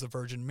know as the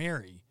Virgin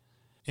Mary.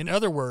 In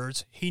other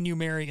words, he knew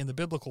Mary in the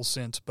biblical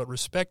sense, but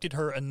respected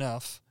her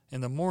enough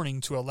in the morning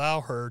to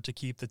allow her to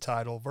keep the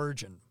title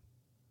Virgin.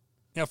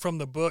 Now, from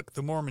the book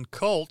The Mormon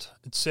Cult,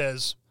 it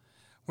says,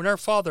 when our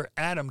father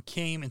Adam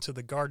came into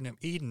the Garden of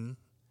Eden,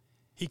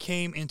 he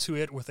came into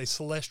it with a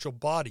celestial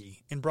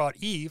body and brought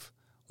Eve,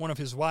 one of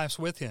his wives,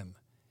 with him.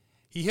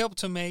 He helped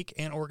to make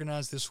and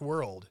organize this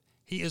world.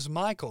 He is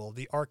Michael,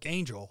 the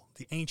archangel,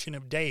 the Ancient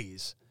of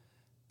Days,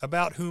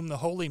 about whom the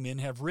holy men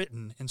have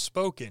written and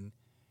spoken.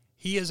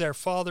 He is our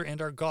Father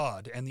and our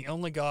God, and the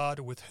only God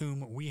with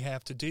whom we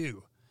have to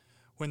do.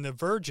 when the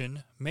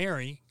Virgin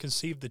Mary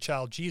conceived the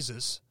child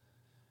Jesus,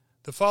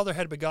 the Father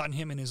had begotten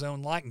him in his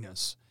own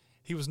likeness.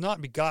 He was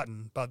not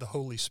begotten by the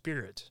Holy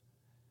Spirit.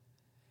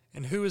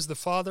 And who is the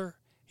Father?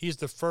 He is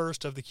the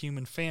first of the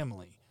human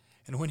family.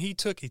 And when he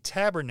took a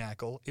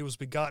tabernacle, it was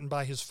begotten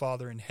by his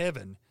Father in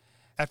heaven,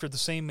 after the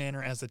same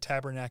manner as the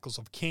tabernacles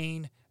of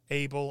Cain,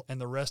 Abel,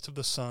 and the rest of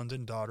the sons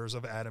and daughters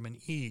of Adam and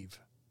Eve.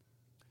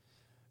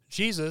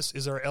 Jesus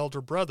is our elder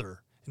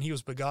brother, and he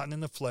was begotten in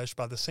the flesh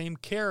by the same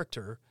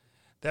character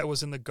that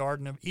was in the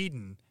Garden of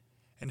Eden.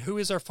 And who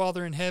is our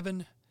Father in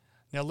heaven?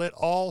 Now let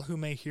all who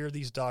may hear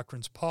these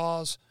doctrines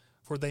pause,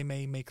 for they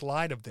may make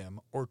light of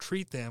them, or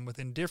treat them with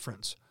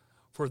indifference,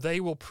 for they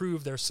will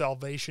prove their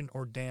salvation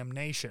or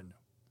damnation.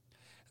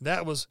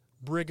 That was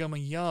Brigham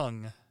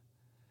Young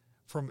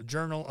from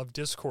Journal of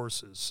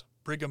Discourses.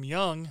 Brigham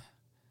Young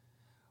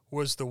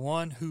was the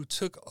one who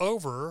took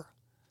over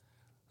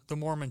the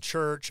Mormon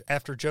Church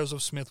after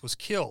Joseph Smith was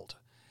killed.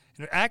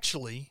 And it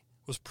actually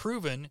was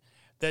proven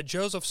that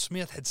Joseph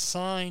Smith had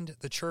signed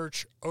the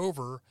church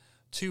over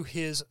to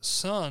his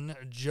son,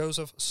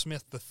 Joseph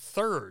Smith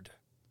III.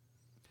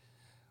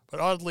 But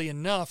oddly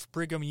enough,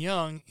 Brigham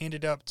Young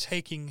ended up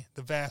taking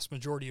the vast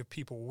majority of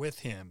people with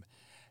him.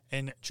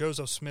 And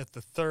Joseph Smith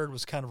III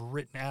was kind of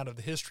written out of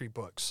the history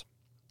books.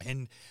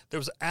 And there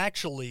was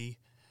actually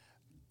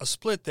a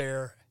split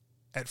there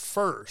at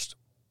first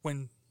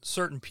when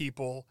certain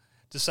people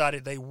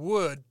decided they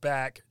would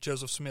back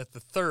Joseph Smith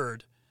III,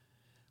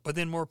 but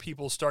then more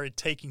people started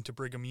taking to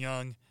Brigham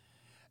Young,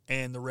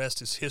 and the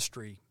rest is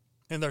history.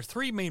 And there are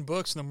three main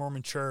books in the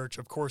Mormon Church.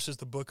 Of course, is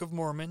the Book of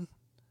Mormon,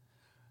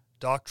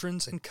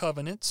 Doctrines and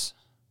Covenants,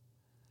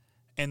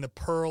 and the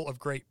Pearl of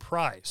Great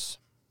Price.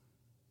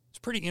 It's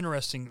pretty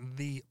interesting.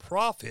 The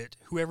prophet,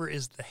 whoever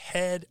is the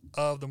head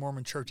of the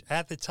Mormon Church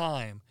at the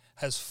time,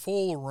 has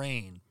full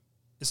reign.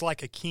 It's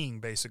like a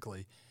king,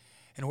 basically.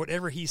 And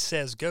whatever he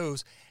says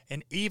goes,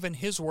 and even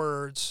his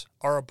words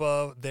are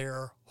above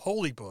their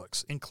holy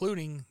books,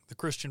 including the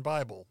Christian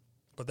Bible.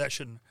 But that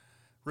shouldn't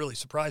really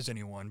surprise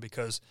anyone,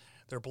 because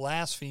they're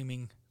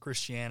blaspheming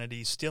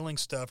Christianity, stealing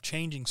stuff,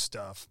 changing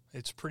stuff.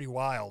 It's pretty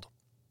wild.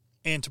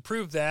 And to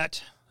prove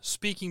that,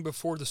 speaking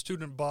before the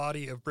student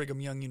body of Brigham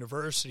Young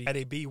University at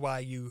a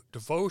BYU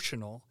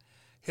devotional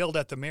held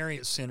at the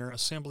Marriott Center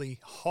Assembly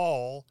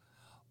Hall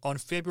on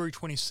February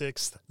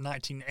 26,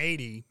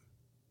 1980,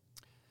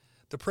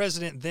 the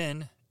president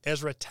then,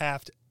 Ezra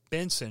Taft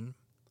Benson,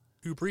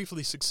 who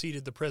briefly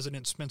succeeded the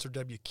President Spencer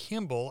W.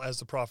 Kimball as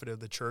the prophet of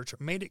the church,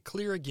 made it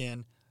clear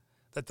again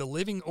that the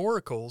living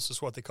oracles,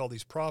 is what they call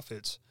these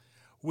prophets,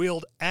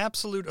 wield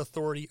absolute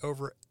authority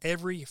over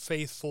every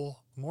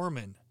faithful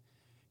Mormon.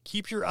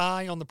 Keep your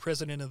eye on the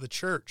president of the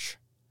church.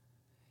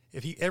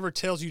 If he ever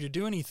tells you to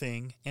do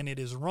anything and it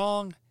is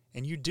wrong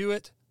and you do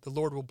it, the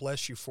Lord will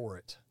bless you for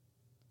it.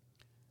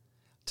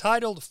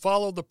 Titled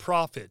Follow the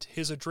Prophet,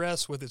 his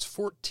address with its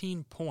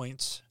 14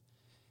 points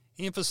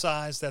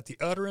emphasized that the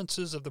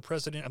utterances of the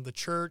president of the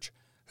church,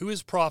 who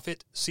is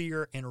prophet,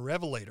 seer, and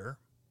revelator,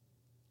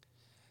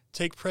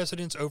 take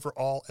precedence over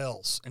all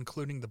else,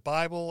 including the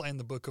Bible and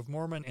the Book of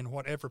Mormon and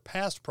whatever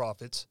past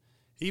prophets,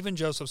 even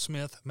Joseph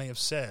Smith, may have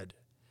said.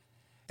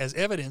 As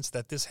evidence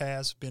that this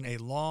has been a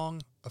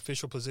long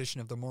official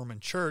position of the Mormon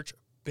Church,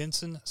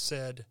 Benson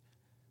said,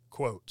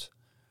 quote,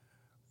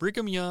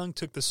 Brigham Young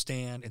took the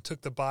stand and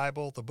took the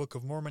Bible, the Book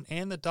of Mormon,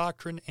 and the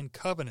Doctrine and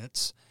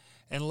Covenants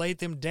and laid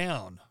them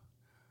down.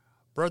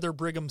 Brother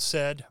Brigham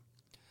said,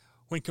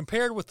 when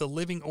compared with the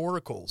living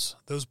oracles,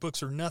 those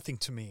books are nothing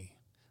to me.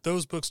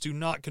 Those books do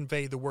not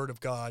convey the word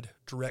of God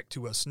direct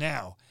to us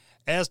now,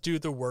 as do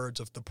the words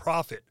of the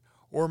prophet,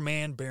 or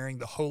man bearing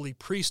the holy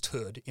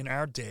priesthood in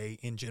our day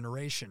and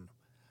generation.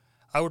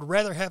 I would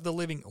rather have the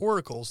living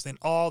oracles than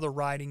all the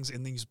writings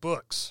in these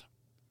books.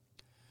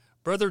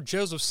 Brother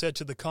Joseph said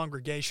to the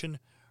congregation,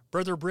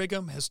 Brother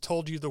Brigham has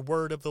told you the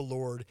word of the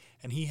Lord,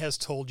 and he has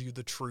told you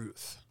the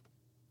truth.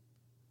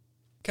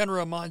 Kind of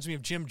reminds me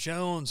of Jim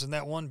Jones in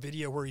that one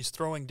video where he's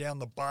throwing down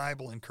the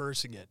Bible and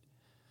cursing it.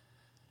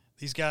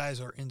 These guys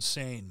are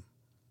insane,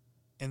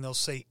 and they'll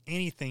say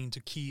anything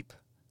to keep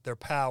their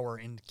power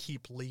and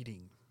keep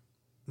leading.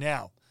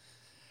 Now,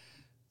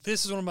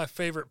 this is one of my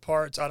favorite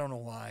parts. I don't know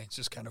why. It's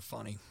just kind of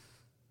funny.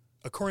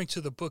 According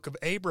to the Book of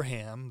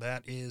Abraham,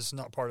 that is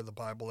not part of the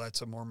Bible.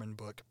 That's a Mormon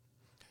book.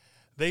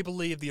 They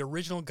believe the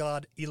original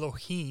God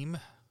Elohim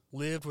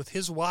lived with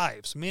his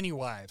wives, many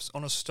wives,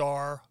 on a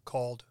star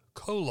called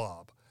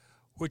Kolob,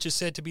 which is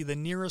said to be the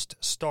nearest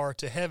star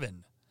to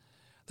heaven.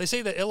 They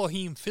say that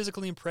Elohim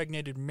physically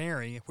impregnated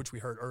Mary, which we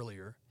heard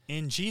earlier,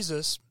 and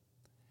Jesus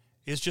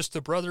is just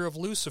the brother of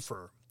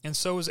Lucifer, and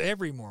so is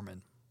every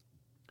Mormon.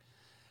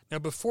 Now,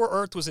 before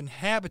earth was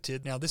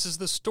inhabited, now this is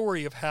the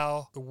story of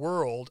how the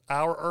world,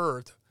 our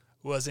earth,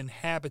 was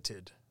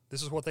inhabited.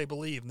 This is what they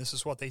believe, and this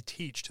is what they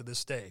teach to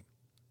this day.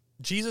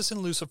 Jesus and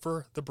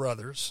Lucifer, the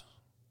brothers,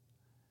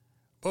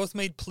 both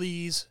made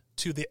pleas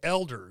to the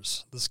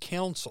elders, this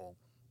council,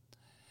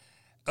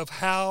 of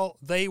how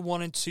they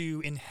wanted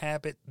to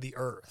inhabit the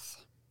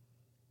earth.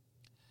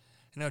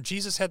 Now,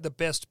 Jesus had the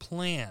best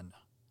plan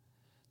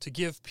to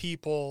give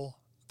people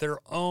their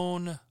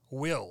own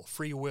will,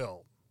 free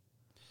will,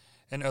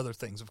 and other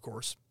things, of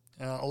course.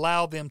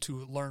 Allow them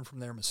to learn from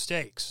their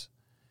mistakes.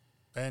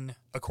 And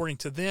according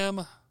to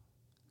them,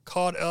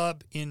 caught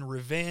up in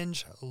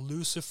revenge,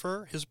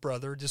 Lucifer, his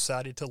brother,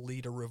 decided to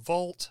lead a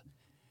revolt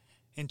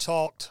and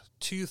talked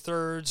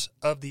 2/3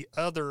 of the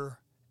other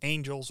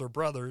angels or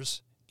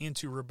brothers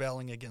into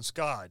rebelling against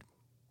God.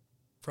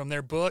 From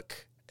their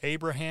book,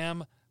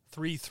 Abraham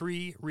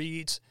 3:3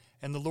 reads,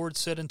 "And the Lord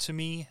said unto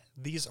me,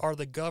 These are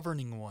the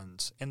governing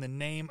ones, and the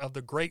name of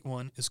the great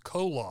one is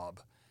Kolob,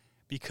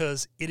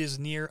 because it is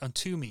near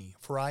unto me,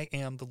 for I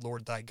am the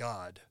Lord thy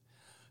God."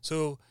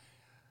 So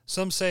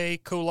some say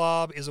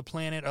Kolob is a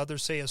planet,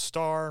 others say a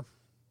star.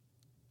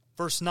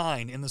 Verse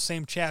 9 in the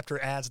same chapter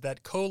adds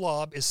that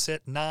Kolob is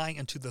set nigh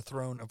unto the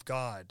throne of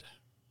God.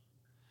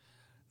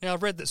 Now,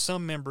 I've read that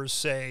some members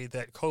say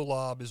that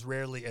Kolob is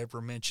rarely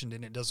ever mentioned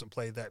and it doesn't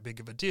play that big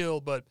of a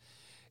deal, but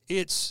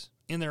it's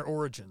in their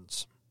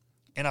origins.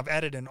 And I've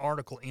added an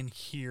article in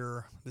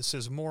here that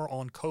says more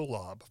on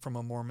Kolob from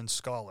a Mormon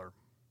scholar.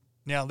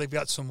 Now, they've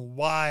got some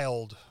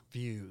wild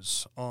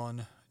views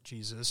on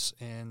Jesus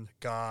and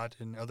God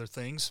and other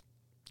things.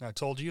 I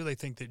told you they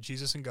think that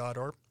Jesus and God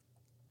are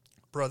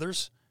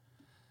brothers.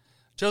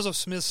 Joseph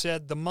Smith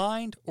said, "The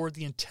mind or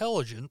the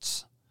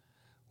intelligence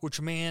which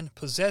man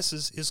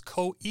possesses is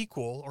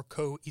co-equal or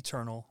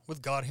co-eternal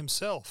with God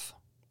himself.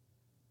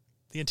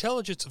 The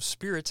intelligence of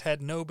spirits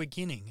had no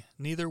beginning,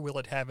 neither will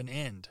it have an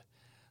end.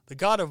 The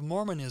God of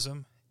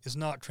Mormonism is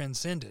not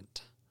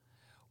transcendent.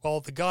 While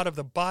the God of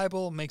the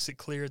Bible makes it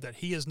clear that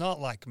he is not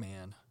like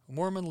man,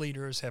 Mormon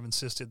leaders have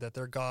insisted that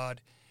their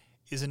God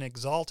is an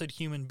exalted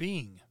human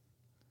being.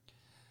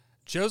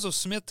 Joseph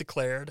Smith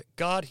declared,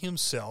 God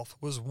himself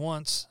was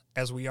once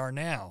as we are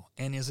now,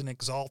 and is an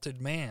exalted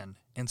man,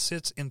 and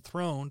sits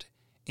enthroned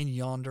in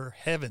yonder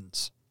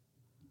heavens."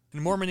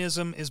 And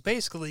Mormonism is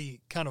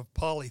basically kind of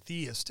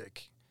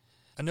polytheistic.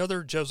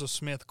 Another Joseph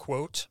Smith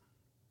quote,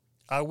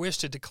 "I wish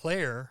to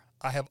declare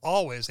I have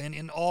always, and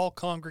in all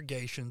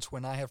congregations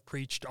when I have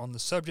preached on the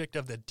subject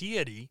of the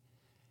deity,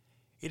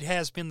 it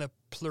has been the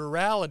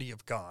plurality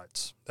of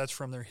gods." That's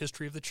from their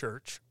History of the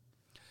Church.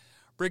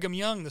 Brigham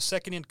Young, the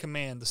second in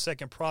command, the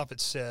second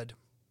prophet, said,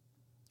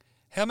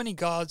 "How many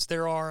gods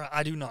there are,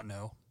 I do not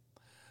know,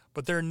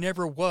 but there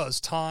never was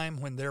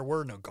time when there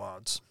were no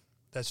gods."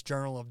 That's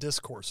Journal of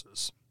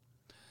Discourses.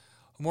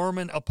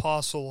 Mormon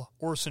Apostle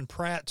Orson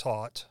Pratt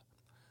taught,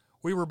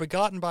 "We were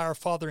begotten by our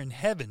Father in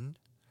heaven.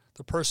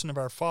 The person of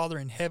our Father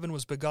in heaven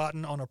was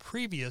begotten on a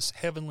previous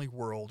heavenly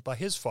world by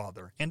his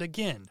Father, and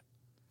again,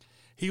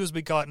 he was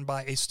begotten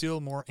by a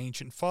still more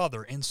ancient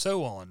Father, and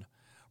so on,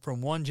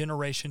 from one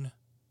generation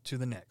to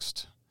the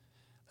next."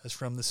 That's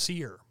from the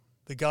Seer.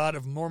 The God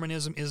of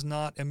Mormonism is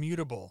not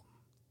immutable,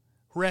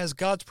 whereas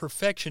God's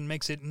perfection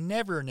makes it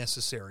never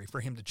necessary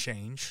for him to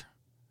change.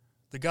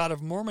 The God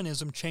of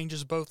Mormonism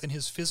changes both in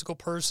his physical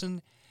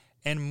person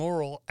and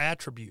moral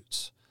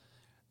attributes.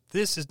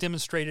 This is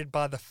demonstrated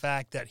by the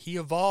fact that he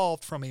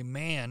evolved from a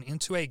man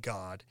into a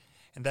God,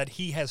 and that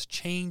he has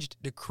changed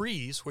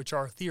decrees which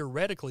are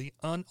theoretically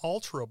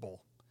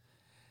unalterable.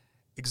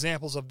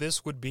 Examples of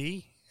this would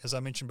be, as I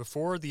mentioned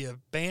before, the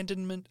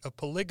abandonment of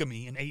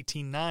polygamy in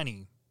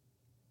 1890,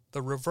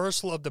 the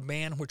reversal of the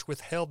ban which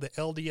withheld the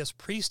LDS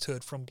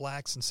Priesthood from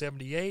blacks in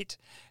 1978,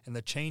 and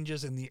the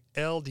changes in the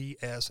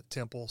LDS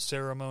Temple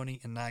ceremony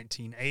in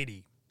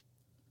 1980.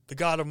 The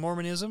God of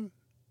Mormonism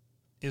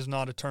is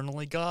not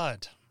eternally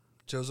God.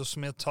 Joseph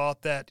Smith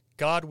taught that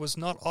God was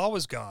not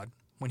always God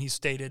when he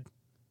stated,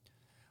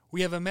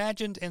 "We have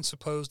imagined and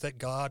supposed that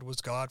God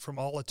was God from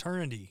all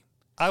eternity.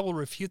 I will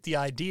refute the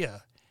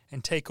idea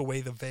and take away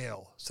the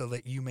veil so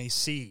that you may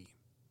see."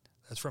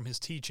 That's from his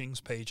teachings,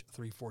 page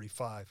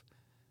 345.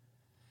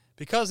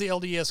 Because the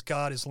LDS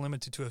God is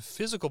limited to a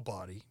physical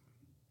body,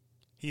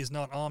 he is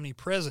not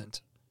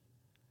omnipresent.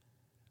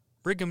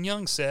 Brigham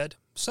Young said,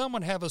 "Some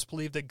would have us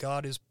believe that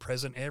God is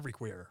present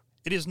everywhere.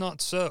 It is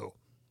not so."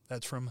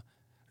 That's from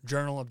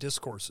Journal of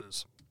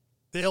Discourses.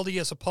 The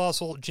LDS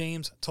Apostle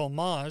James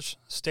Talmage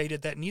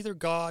stated that neither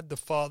God the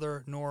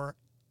Father nor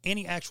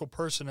any actual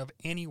person of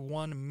any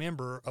one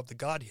member of the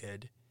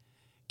Godhead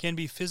can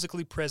be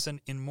physically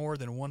present in more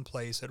than one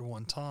place at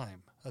one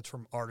time. That's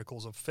from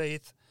Articles of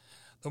Faith.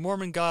 The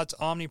Mormon God's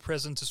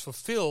omnipresence is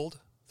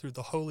fulfilled through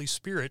the Holy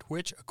Spirit,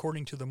 which,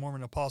 according to the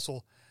Mormon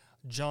Apostle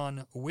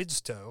John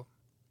Widtsoe,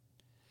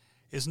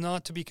 is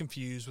not to be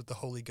confused with the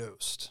Holy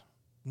Ghost.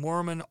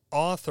 Mormon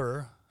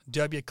author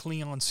W.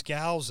 Cleon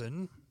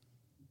Skousen,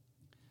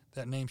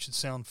 that name should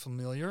sound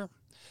familiar,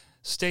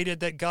 stated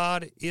that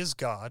God is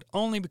God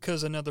only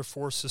because another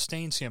force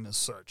sustains him as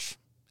such.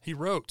 He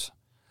wrote,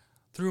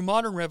 "Through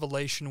modern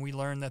revelation we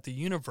learn that the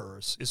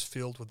universe is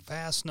filled with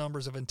vast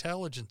numbers of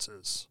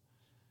intelligences.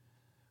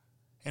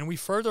 And we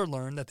further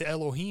learn that the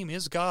Elohim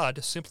is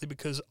God simply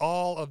because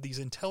all of these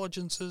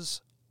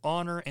intelligences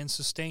honor and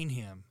sustain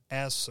him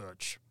as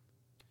such.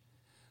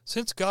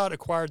 Since God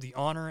acquired the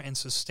honor and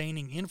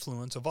sustaining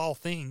influence of all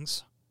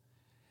things,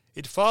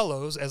 It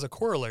follows as a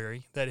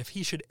corollary that if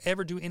he should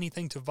ever do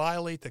anything to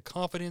violate the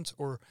confidence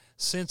or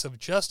sense of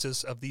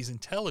justice of these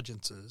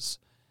intelligences,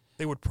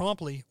 they would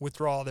promptly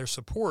withdraw their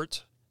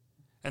support,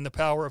 and the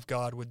power of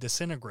God would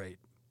disintegrate.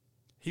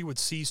 He would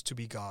cease to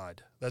be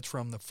God. That's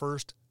from the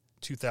first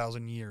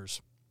 2,000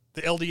 years.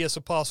 The LDS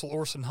Apostle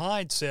Orson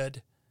Hyde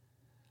said,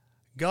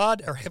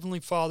 God, our Heavenly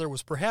Father,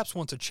 was perhaps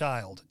once a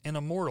child and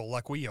a mortal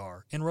like we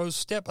are, and rose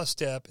step by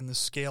step in the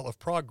scale of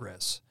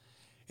progress.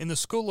 In the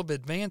school of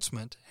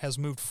advancement, has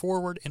moved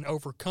forward and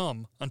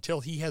overcome until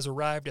he has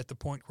arrived at the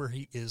point where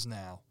he is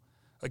now.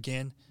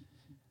 Again,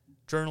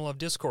 Journal of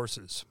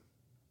Discourses.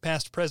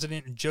 Past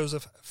President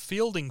Joseph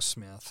Fielding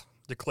Smith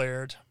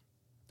declared,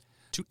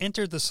 to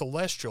enter the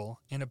celestial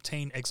and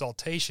obtain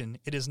exaltation,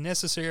 it is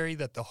necessary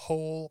that the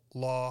whole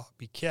law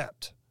be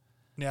kept.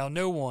 Now,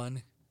 no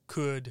one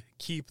could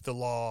keep the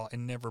law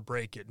and never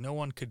break it. No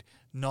one could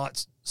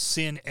not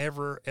sin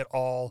ever at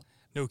all.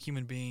 No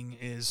human being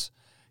is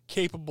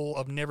capable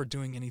of never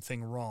doing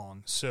anything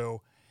wrong.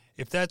 So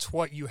if that's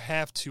what you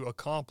have to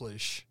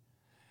accomplish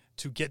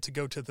to get to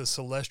go to the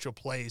celestial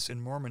place in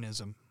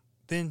Mormonism,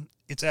 then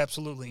it's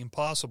absolutely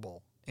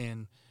impossible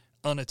and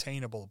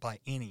unattainable by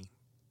any.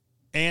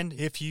 And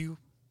if you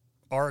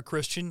are a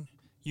Christian,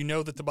 you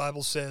know that the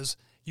Bible says,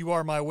 you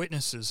are my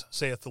witnesses,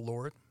 saith the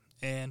Lord,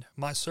 and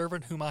my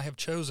servant whom I have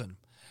chosen,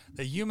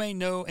 that you may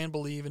know and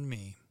believe in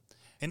me,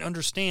 and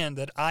understand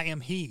that I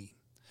am he.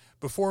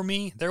 Before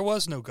me there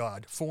was no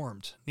God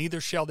formed,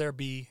 neither shall there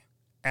be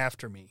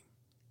after me.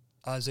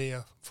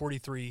 Isaiah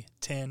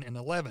 43:10 and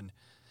 11.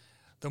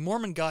 The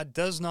Mormon God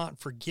does not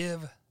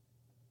forgive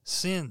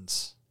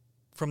sins.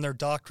 From their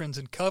Doctrines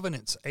and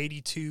Covenants,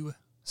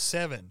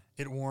 82:7,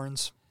 it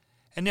warns,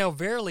 and now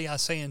verily I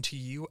say unto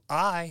you,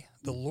 I,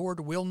 the Lord,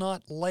 will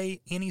not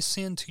lay any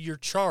sin to your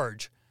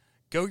charge.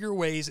 Go your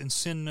ways and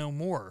sin no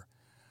more.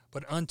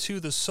 But unto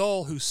the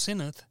soul who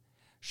sinneth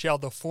shall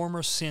the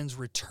former sins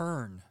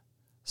return,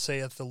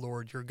 saith the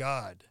Lord your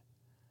God.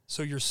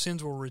 So your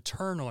sins will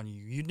return on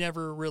you. You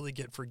never really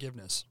get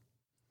forgiveness.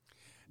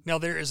 Now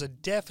there is a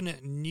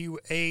definite New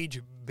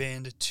Age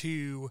bend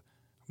to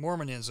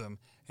Mormonism,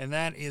 and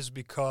that is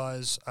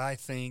because I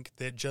think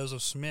that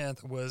Joseph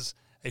Smith was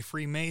a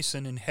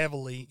Freemason and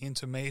heavily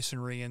into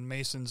Masonry, and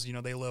Masons,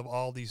 they love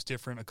all these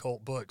different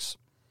occult books.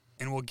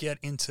 And we'll get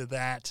into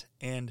that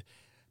and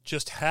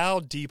just how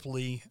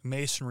deeply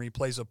Masonry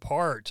plays a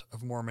part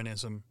of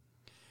Mormonism.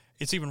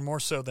 It's even more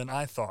so than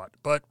I thought.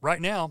 But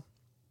right now,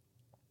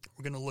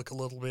 we're going to look a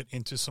little bit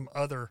into some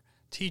other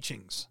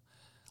teachings.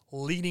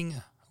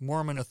 Leading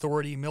Mormon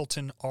authority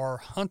Milton R.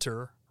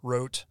 Hunter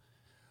wrote,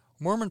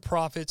 Mormon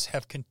prophets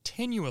have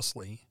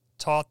continuously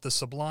taught the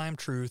sublime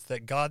truth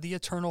that God the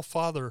Eternal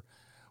Father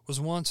was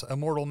once a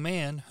mortal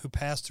man who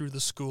passed through the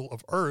school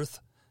of earth,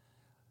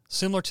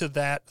 similar to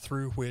that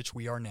through which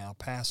we are now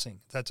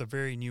passing. That's a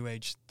very New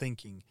Age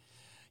thinking.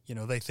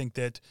 They think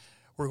that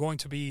we're going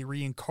to be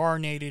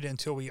reincarnated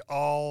until we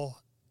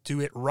all do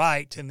it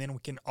right, and then we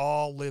can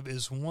all live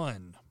as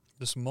one,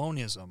 this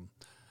monism.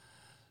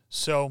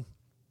 So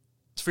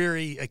it's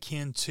very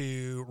akin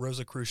to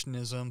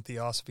Rosicrucianism,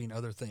 Theosophy, and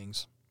other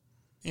things.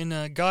 In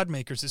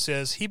Godmakers, it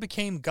says, he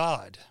became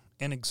God,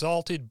 an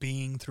exalted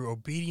being through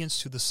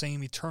obedience to the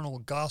same eternal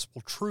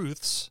gospel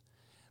truths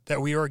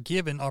that we are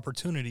given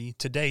opportunity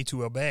today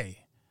to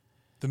obey.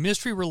 The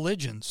mystery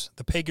religions,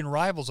 the pagan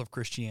rivals of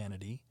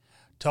Christianity,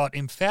 taught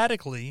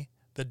emphatically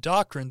the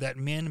doctrine that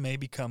men may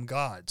become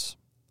gods.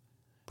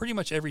 Pretty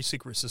much every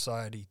secret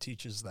society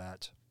teaches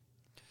that.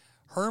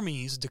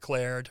 Hermes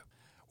declared,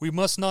 we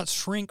must not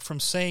shrink from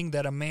saying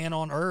that a man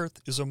on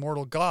earth is a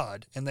mortal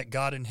god, and that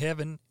God in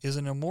heaven is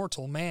an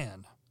immortal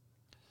man.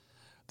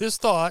 This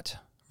thought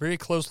very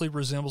closely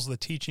resembles the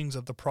teachings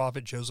of the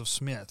prophet Joseph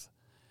Smith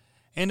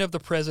and of the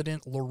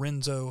President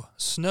Lorenzo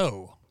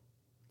Snow.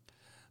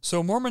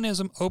 So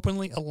Mormonism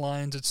openly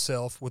aligns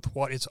itself with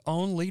what its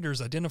own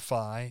leaders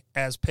identify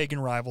as pagan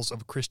rivals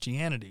of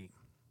Christianity.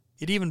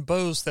 It even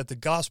boasts that the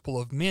gospel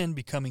of men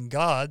becoming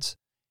gods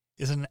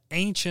is an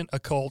ancient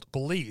occult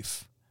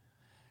belief.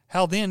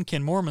 How then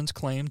can Mormons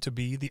claim to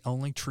be the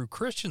only true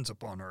Christians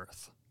upon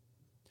earth?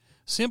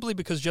 Simply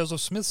because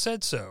Joseph Smith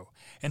said so.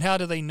 And how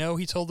do they know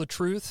he told the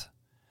truth?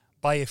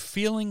 By a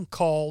feeling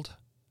called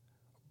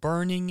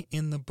burning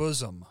in the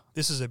bosom.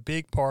 This is a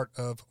big part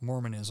of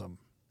Mormonism.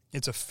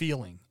 It's a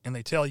feeling. And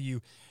they tell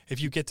you,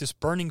 if you get this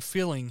burning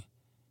feeling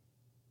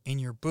in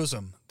your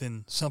bosom,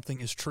 then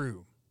something is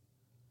true.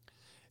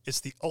 It's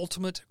the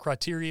ultimate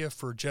criteria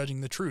for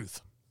judging the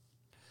truth.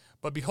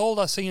 But behold,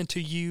 I say unto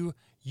you,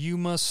 you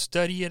must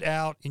study it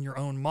out in your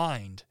own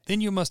mind. Then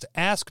you must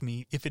ask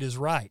me if it is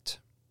right.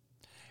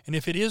 And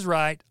if it is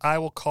right, I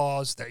will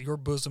cause that your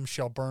bosom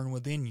shall burn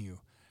within you.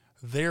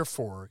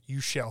 Therefore you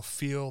shall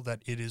feel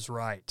that it is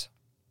right.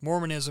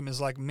 Mormonism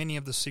is like many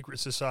of the secret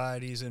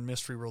societies and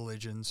mystery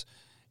religions.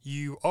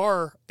 You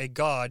are a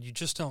god, you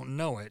just don't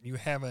know it. You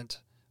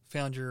haven't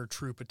found your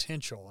true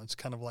potential. It's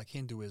kind of like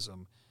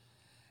Hinduism.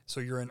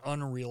 So you're an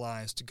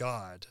unrealized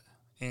god.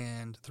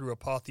 And through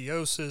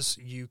apotheosis,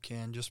 you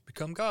can just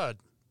become God.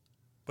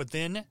 But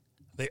then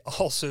they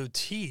also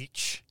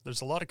teach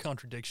There's a lot of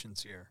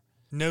contradictions here.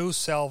 No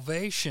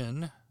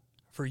salvation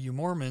for you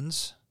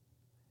Mormons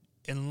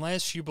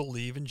unless you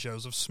believe in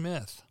Joseph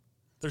Smith.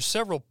 There's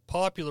several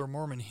popular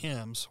Mormon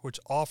hymns which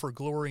offer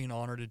glory and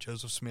honor to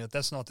Joseph Smith.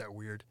 That's not that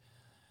weird.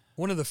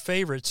 One of the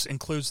favorites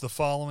includes the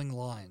following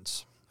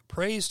lines.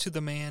 Praise to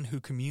the man who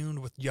communed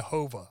with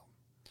Jehovah.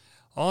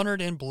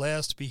 Honored and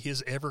blessed be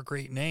his ever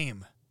great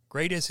name.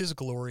 Great is his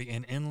glory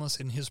and endless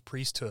in his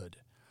priesthood.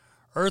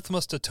 Earth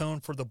must atone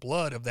for the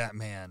blood of that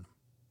man,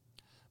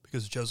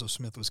 because Joseph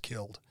Smith was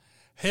killed.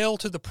 Hail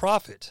to the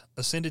prophet,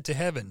 ascended to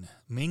heaven,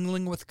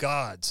 mingling with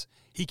gods.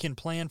 He can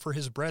plan for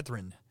his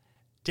brethren.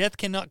 Death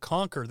cannot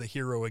conquer the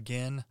hero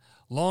again.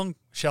 Long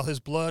shall his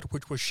blood,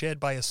 which was shed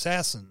by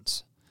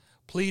assassins,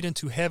 plead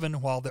into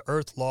heaven while the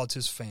earth lauds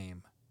his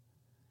fame.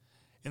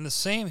 In the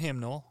same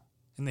hymnal,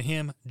 in the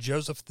hymn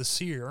Joseph the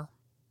Seer,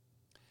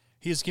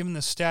 he is given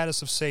the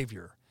status of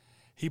Savior.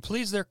 He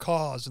pleads their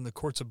cause in the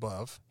courts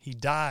above. He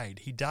died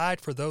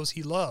for those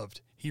he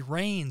loved. He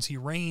reigns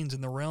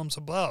in the realms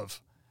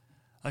above.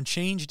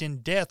 Unchanged in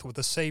death with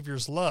the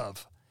Savior's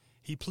love.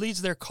 He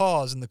pleads their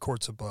cause in the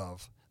courts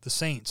above. The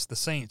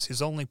saints,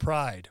 his only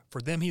pride.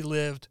 For them he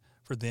lived,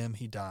 for them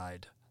he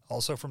died.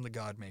 Also from the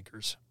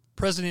Godmakers.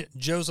 President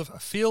Joseph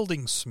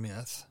Fielding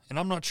Smith, and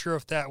I'm not sure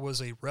if that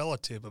was a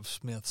relative of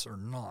Smith's or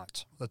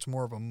not. That's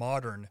more of a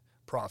modern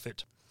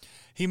prophet.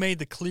 He made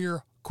the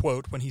clear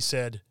quote when he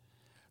said,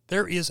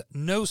 "There is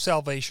no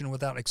salvation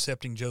without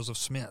accepting Joseph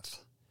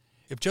Smith.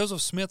 If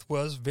Joseph Smith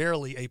was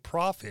verily a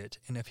prophet,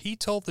 and if he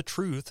told the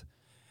truth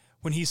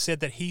when he said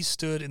that he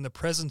stood in the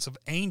presence of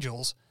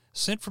angels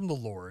sent from the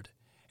Lord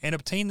and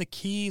obtained the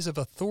keys of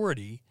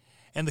authority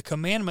and the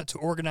commandment to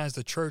organize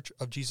the church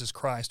of Jesus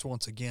Christ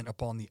once again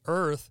upon the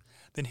earth,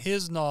 then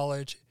his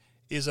knowledge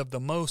is of the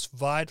most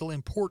vital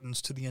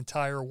importance to the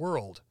entire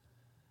world.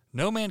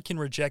 No man can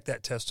reject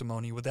that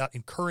testimony without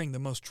incurring the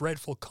most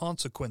dreadful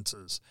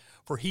consequences,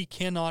 for he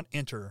cannot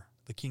enter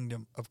the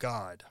kingdom of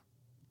God."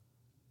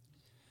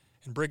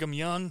 And Brigham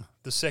Young,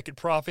 the second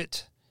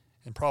prophet,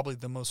 and probably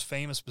the most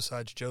famous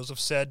besides Joseph,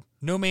 said,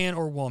 "No man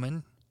or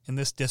woman in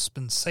this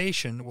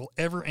dispensation will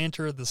ever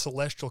enter the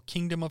celestial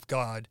kingdom of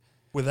God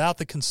without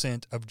the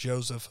consent of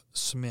Joseph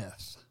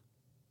Smith."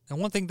 And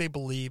one thing they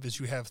believe is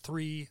you have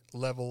 3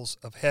 levels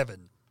of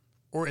heaven,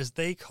 or as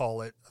they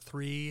call it,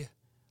 3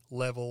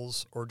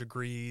 levels or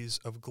degrees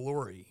of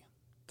glory.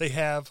 They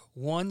have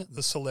 1,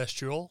 the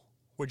celestial,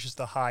 which is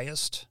the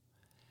highest,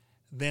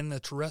 then the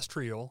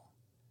terrestrial,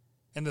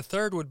 and the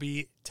third would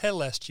be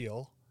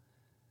telestial,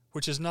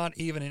 which is not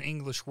even an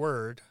English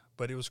word,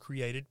 but it was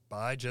created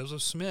by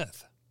Joseph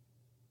Smith.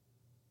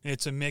 And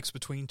it's a mix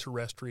between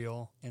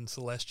terrestrial and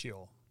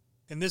celestial.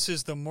 And this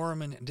is the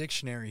Mormon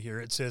dictionary here.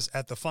 It says,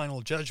 at the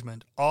final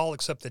judgment, all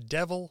except the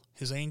devil,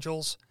 his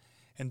angels,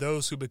 and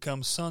those who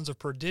become sons of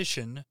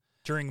perdition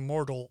during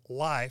mortal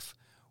life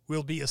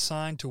will be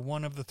assigned to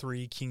one of the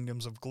 3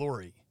 kingdoms of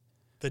glory.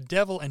 The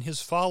devil and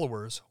his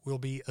followers will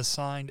be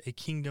assigned a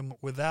kingdom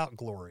without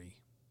glory.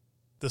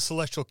 The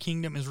celestial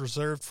kingdom is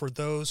reserved for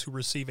those who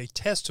receive a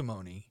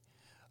testimony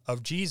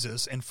of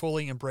Jesus and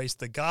fully embrace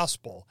the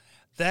gospel.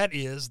 That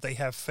is, they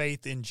have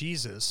faith in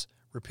Jesus,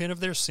 repent of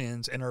their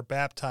sins, and are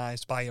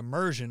baptized by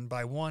immersion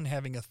by one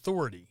having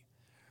authority,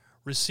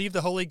 receive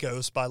the Holy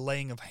Ghost by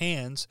laying of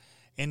hands,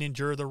 and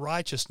endure the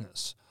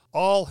righteousness.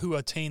 All who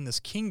attain this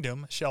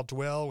kingdom shall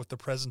dwell with the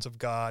presence of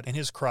God and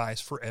his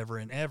Christ forever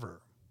and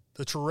ever.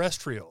 The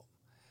terrestrial.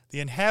 The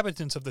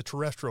inhabitants of the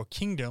terrestrial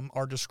kingdom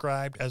are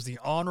described as the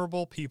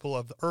honorable people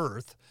of the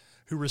earth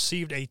who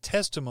received a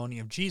testimony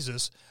of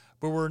Jesus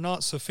but were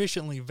not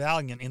sufficiently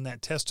valiant in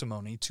that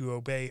testimony to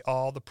obey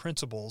all the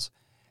principles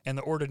and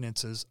the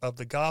ordinances of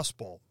the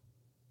gospel.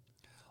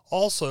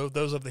 Also,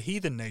 those of the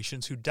heathen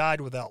nations who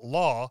died without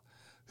law,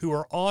 who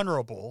are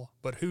honorable,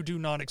 but who do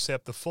not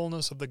accept the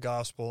fullness of the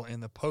gospel in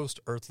the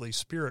post-earthly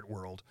spirit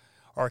world,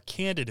 are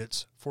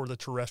candidates for the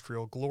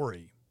terrestrial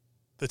glory.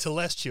 The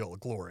telestial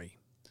glory.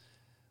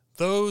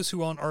 Those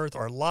who on earth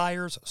are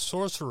liars,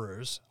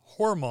 sorcerers,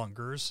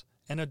 whoremongers,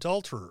 and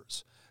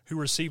adulterers, who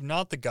receive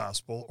not the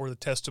gospel or the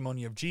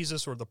testimony of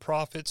Jesus or the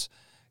prophets,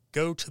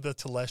 go to the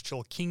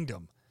telestial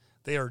kingdom.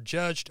 They are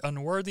judged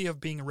unworthy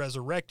of being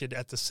resurrected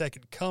at the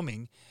second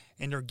coming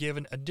and are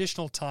given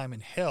additional time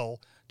in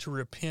hell to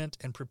repent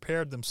and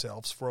prepare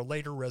themselves for a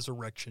later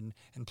resurrection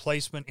and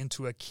placement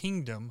into a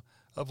kingdom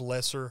of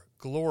lesser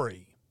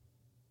glory.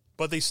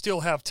 But they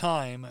still have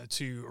time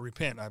to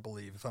repent, I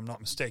believe, if I'm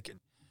not mistaken.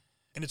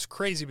 And it's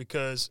crazy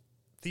because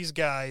these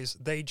guys,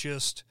 they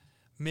just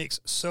mix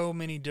so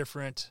many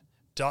different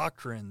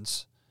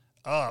doctrines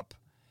up.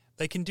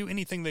 They can do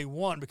anything they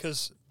want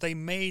because they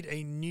made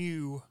a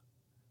new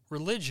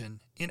religion.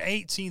 In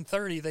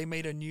 1830, they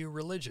made a new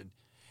religion.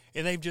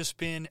 And they've just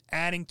been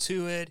adding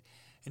to it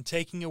and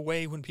taking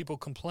away when people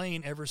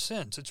complain ever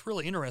since. It's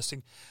really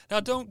interesting.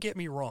 Now, don't get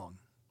me wrong.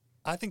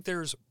 I think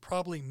there's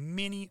probably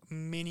many,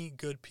 many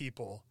good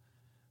people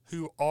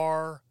who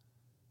are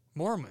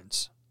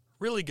Mormons.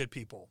 Really good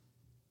people.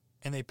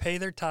 And they pay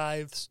their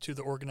tithes to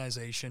the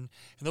organization.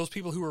 And those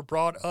people who are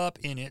brought up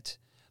in it,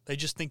 they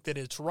just think that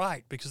it's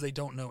right because they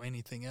don't know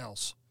anything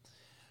else.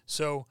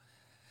 So,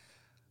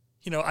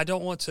 I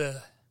don't want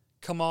to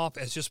come off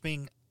as just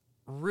being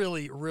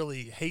really,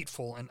 really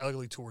hateful and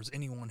ugly towards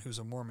anyone who's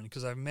a Mormon,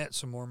 because I've met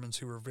some Mormons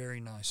who are very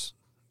nice,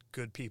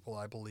 good people,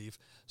 I believe.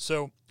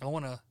 So I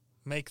want to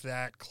make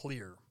that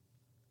clear.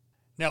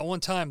 Now, at one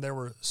time, there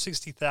were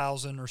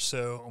 60,000 or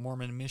so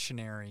Mormon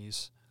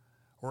missionaries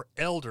or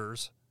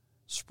elders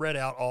spread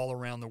out all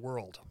around the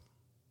world.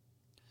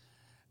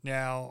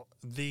 Now,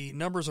 the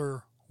numbers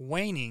are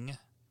waning,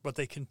 but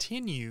they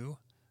continue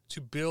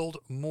to build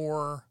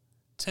more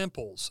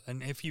temples.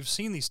 And if you've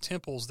seen these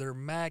temples, they're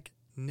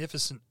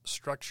magnificent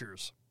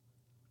structures.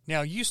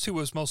 Now, used to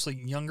was mostly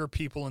younger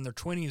people in their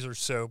 20s or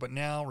so, but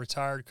now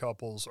retired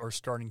couples are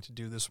starting to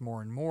do this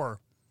more and more.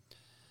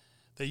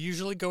 They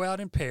usually go out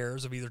in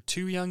pairs of either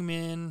two young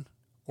men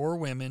or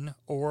women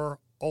or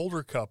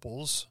older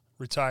couples,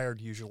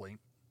 retired usually.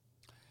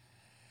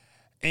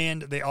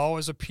 And they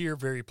always appear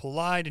very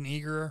polite and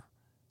eager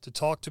to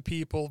talk to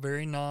people,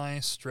 very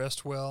nice,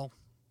 dressed well.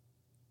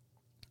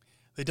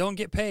 They don't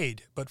get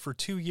paid, but for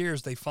 2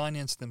 years they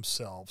finance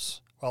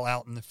themselves while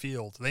out in the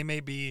field. They may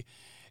be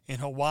in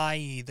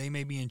Hawaii, they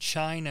may be in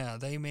China,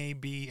 they may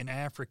be in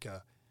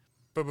Africa.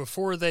 But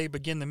before they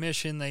begin the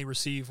mission, they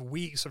receive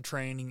weeks of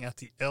training at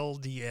the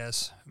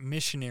LDS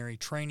Missionary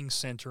Training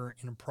Center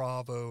in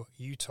Provo,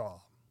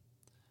 Utah.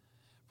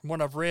 From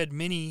what I've read,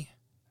 many,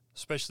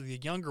 especially the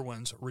younger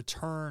ones,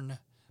 return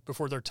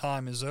before their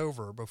time is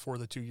over, before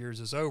the 2 years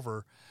is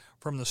over,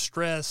 from the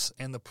stress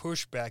and the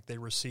pushback they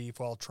receive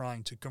while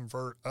trying to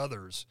convert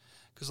others.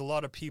 Because a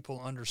lot of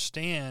people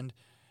understand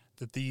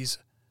that these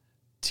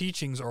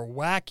teachings are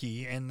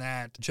wacky and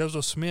that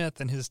Joseph Smith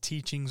and his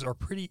teachings are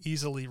pretty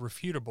easily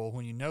refutable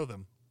when you know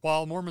them.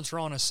 While Mormons are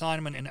on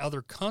assignment in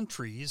other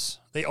countries,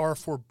 they are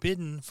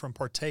forbidden from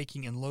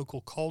partaking in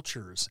local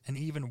cultures and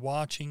even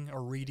watching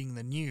or reading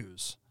the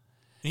news.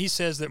 And he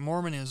says that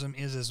Mormonism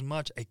is as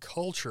much a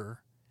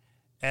culture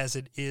as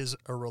it is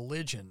a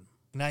religion.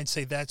 And I'd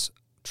say that's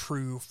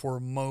true for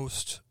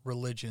most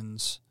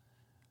religions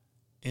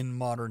in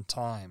modern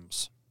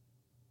times.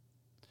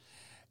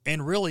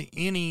 And really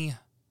any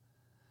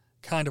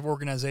kind of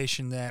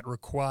organization that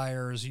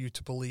requires you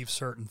to believe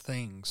certain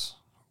things,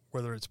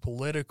 whether it's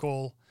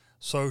political,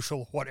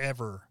 social,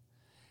 whatever.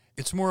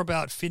 It's more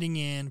about fitting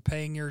in,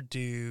 paying your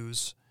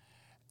dues,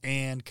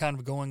 and kind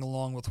of going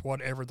along with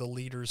whatever the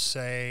leaders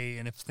say.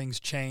 And if things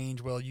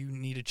change, well, you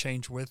need to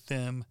change with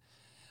them,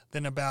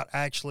 than about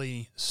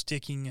actually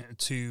sticking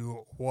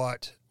to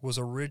what was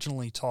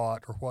originally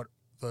taught or what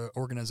the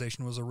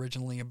organization was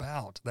originally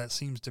about. That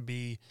seems to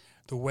be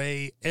the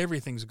way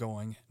everything's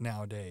going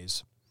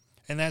nowadays.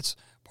 And that's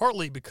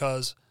partly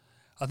because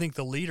I think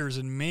the leaders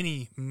in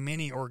many,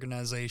 many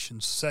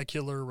organizations,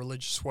 secular,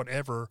 religious,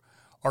 whatever,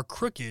 are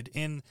crooked,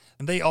 and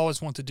they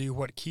always want to do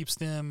what keeps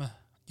them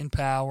in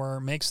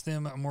power, makes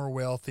them more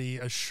wealthy,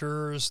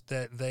 assures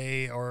that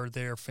they or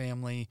their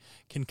family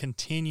can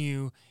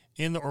continue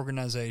in the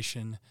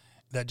organization.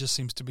 That just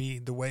seems to be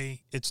the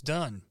way it's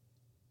done.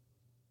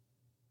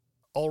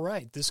 All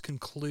right, this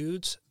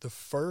concludes the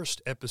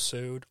first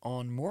episode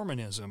on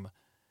Mormonism,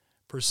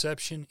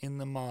 Perception in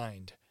the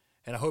Mind,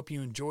 and I hope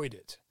you enjoyed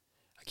it.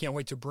 I can't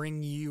wait to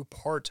bring you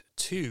part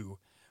 2,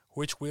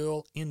 which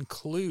will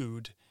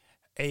include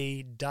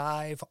a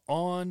dive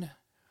on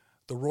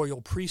the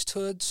royal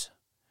priesthoods,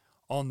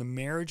 on the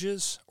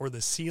marriages or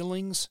the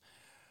sealings,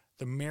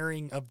 the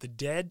marrying of the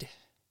dead,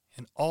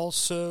 and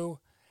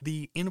also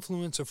the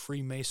influence of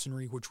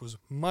Freemasonry, which was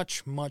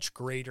much, much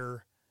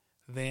greater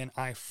than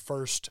I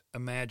first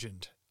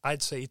imagined.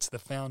 I'd say it's the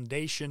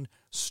foundation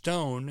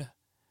stone,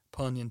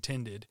 pun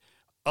intended,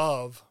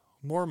 of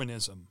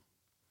Mormonism.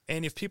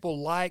 And if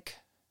people like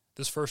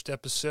this first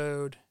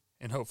episode,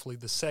 and hopefully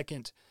the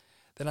second,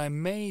 then I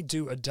may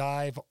do a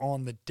dive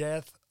on the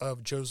death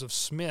of Joseph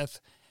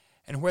Smith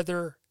and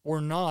whether or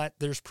not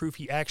there's proof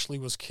he actually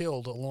was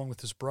killed along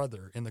with his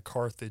brother in the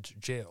Carthage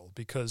jail,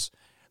 because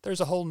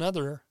there's a whole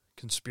nother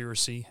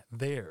conspiracy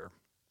there.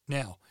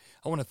 Now,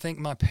 I want to thank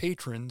my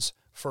patrons.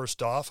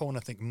 First off, I want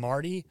to thank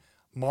Marty,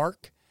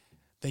 Mark,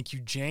 thank you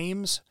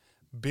James,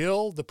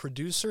 Bill, the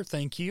producer,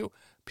 thank you,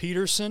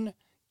 Peterson,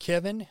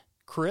 Kevin,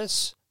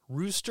 Chris,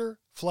 Rooster,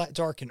 Flat,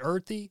 Dark, and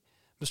Earthy,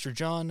 Mr.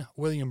 John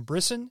William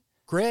Brisson,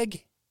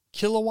 Greg,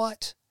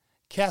 Kilowatt,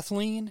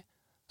 Kathleen,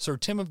 Sir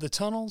Tim of the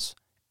Tunnels,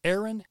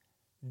 Aaron,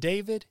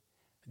 David,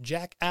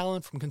 Jack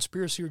Allen from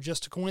Conspiracy or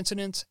Just a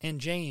Coincidence,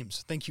 and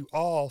James. Thank you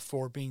all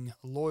for being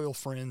loyal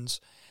friends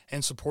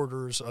and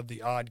supporters of the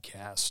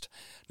Oddcast.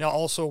 Now, I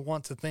also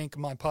want to thank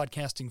my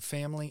podcasting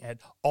family at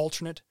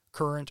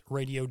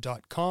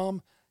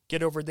alternatecurrentradio.com.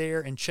 Get over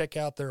there and check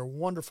out their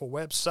wonderful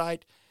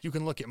website. You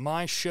can look at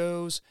my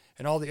shows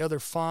and all the other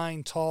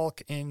fine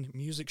talk and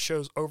music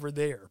shows over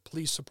there.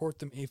 Please support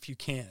them if you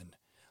can.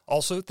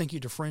 Also, thank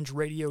you to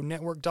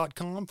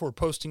FringeRadioNetwork.com for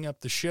posting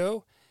up the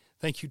show.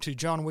 Thank you to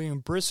John William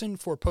Brisson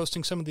for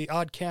posting some of the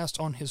Oddcast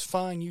on his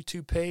fine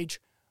YouTube page.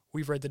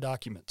 We've read the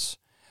documents.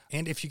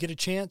 And if you get a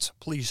chance,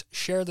 please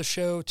share the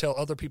show, tell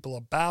other people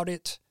about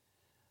it.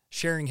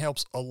 Sharing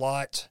helps a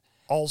lot.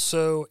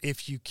 Also,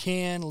 if you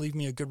can, leave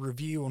me a good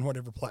review on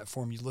whatever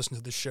platform you listen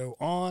to the show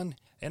on,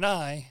 and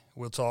I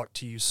will talk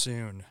to you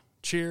soon.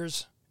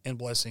 Cheers and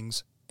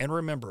blessings, and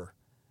remember,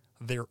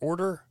 their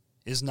order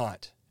is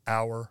not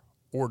our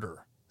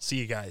order. See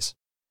you guys.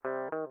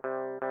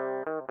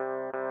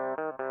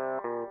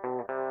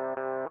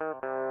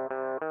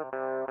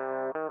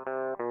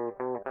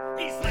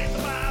 He slams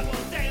the Bible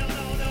down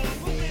on a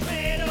whooping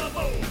bed of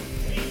old.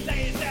 He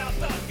lays out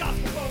the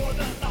gospel for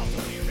the lost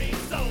and weary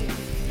soul.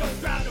 Don't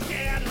drive no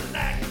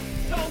Cadillac,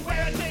 don't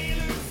wear a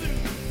tailored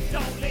suit,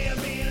 don't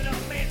live in a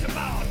mansion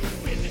box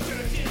with the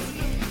church's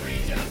loot.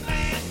 Preacher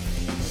man,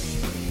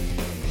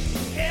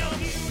 help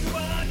you to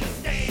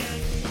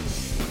understand.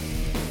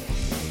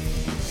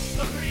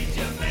 The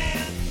preacher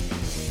man,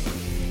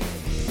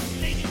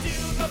 lead you to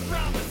the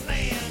promised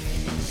land.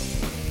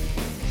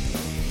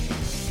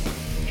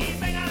 He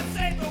may not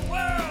save the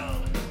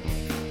world,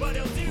 but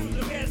he'll do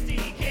the best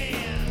he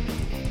can.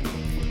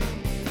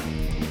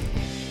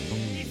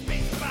 He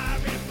speaks by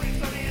reference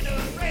on a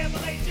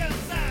revelation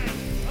sign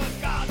of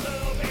God's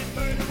love and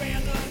murder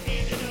and the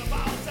ending of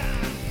all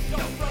time.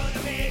 Don't run a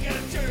mega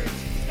church,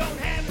 don't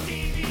have a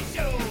TV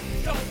show,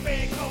 don't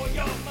beg for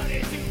your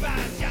money to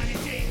buy shiny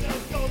chains of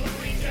gold. The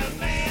preacher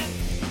man,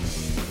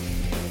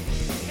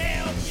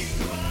 help you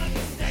to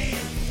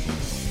understand.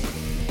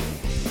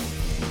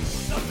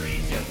 The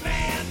preacher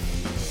man,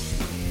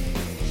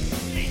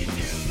 lead you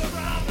to the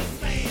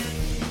promised land.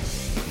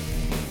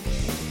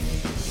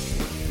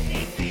 He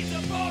feeds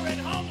the poor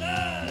and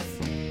homeless,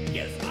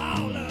 gives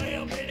all a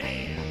helping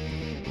hand.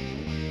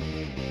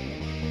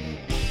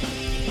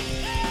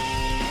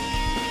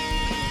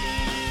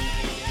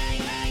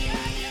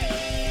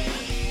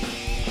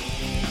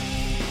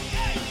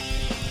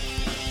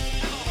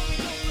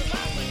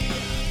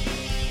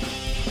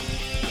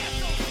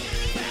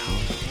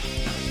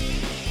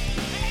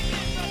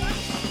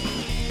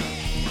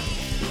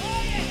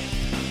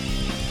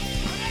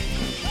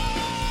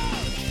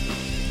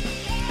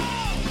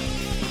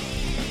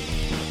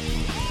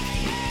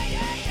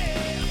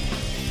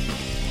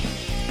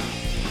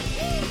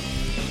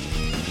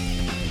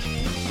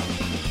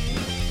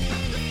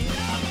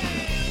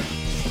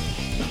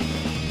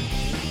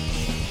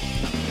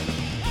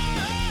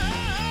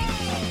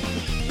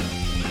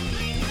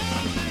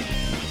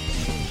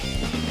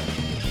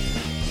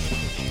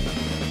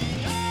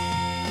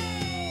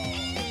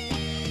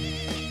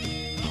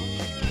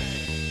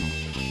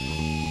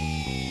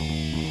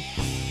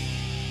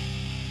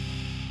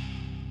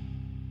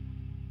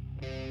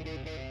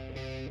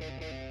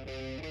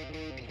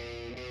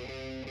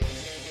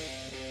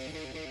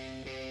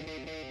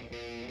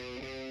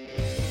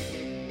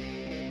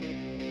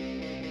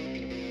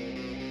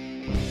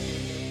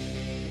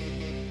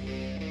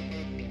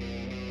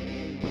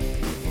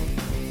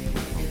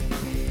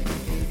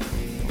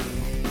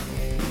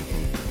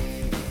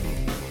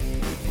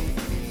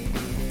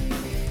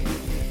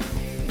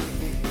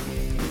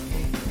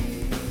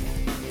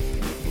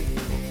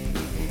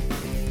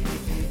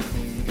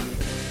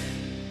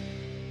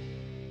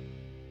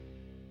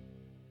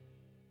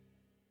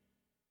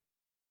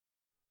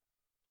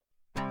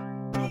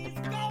 He's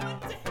going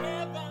to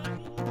heaven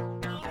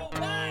on a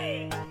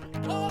white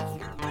horse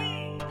with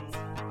wings,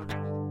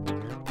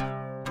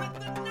 with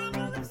the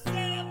number of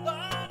 7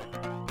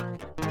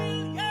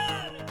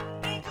 billion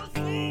angels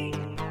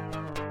sing.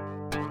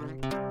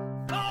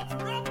 False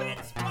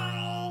trumpets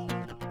fall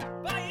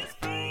by his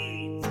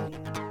feet.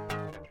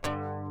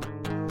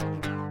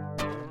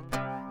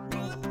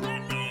 Would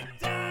gladly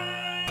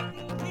die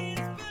for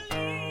his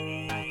belief.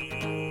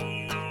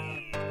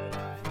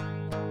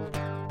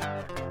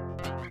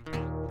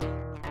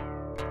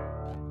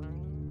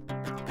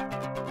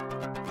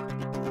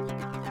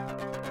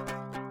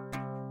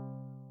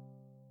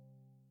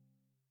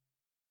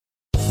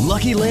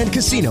 Lucky Land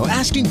Casino,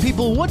 asking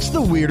people, what's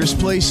the weirdest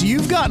place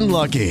you've gotten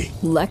lucky?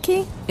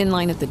 Lucky? In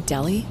line at the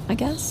deli, I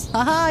guess?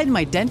 Aha, in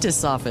my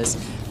dentist's office.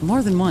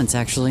 More than once,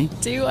 actually.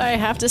 Do I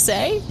have to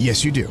say?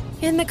 Yes, you do.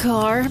 In the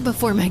car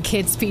before my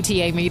kids'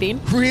 PTA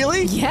meeting.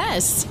 Really?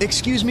 Yes.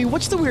 Excuse me,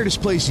 what's the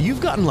weirdest place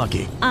you've gotten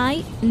lucky?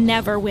 I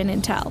never win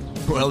and tell.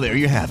 Well, there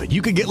you have it.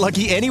 You can get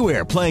lucky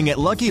anywhere, playing at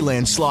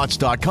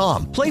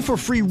LuckyLandSlots.com. Play for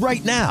free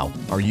right now.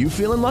 Are you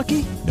feeling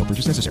lucky? No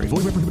purchase necessary.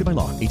 Void where prohibited by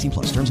law. 18+.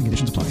 Terms and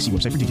conditions apply. See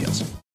website for details.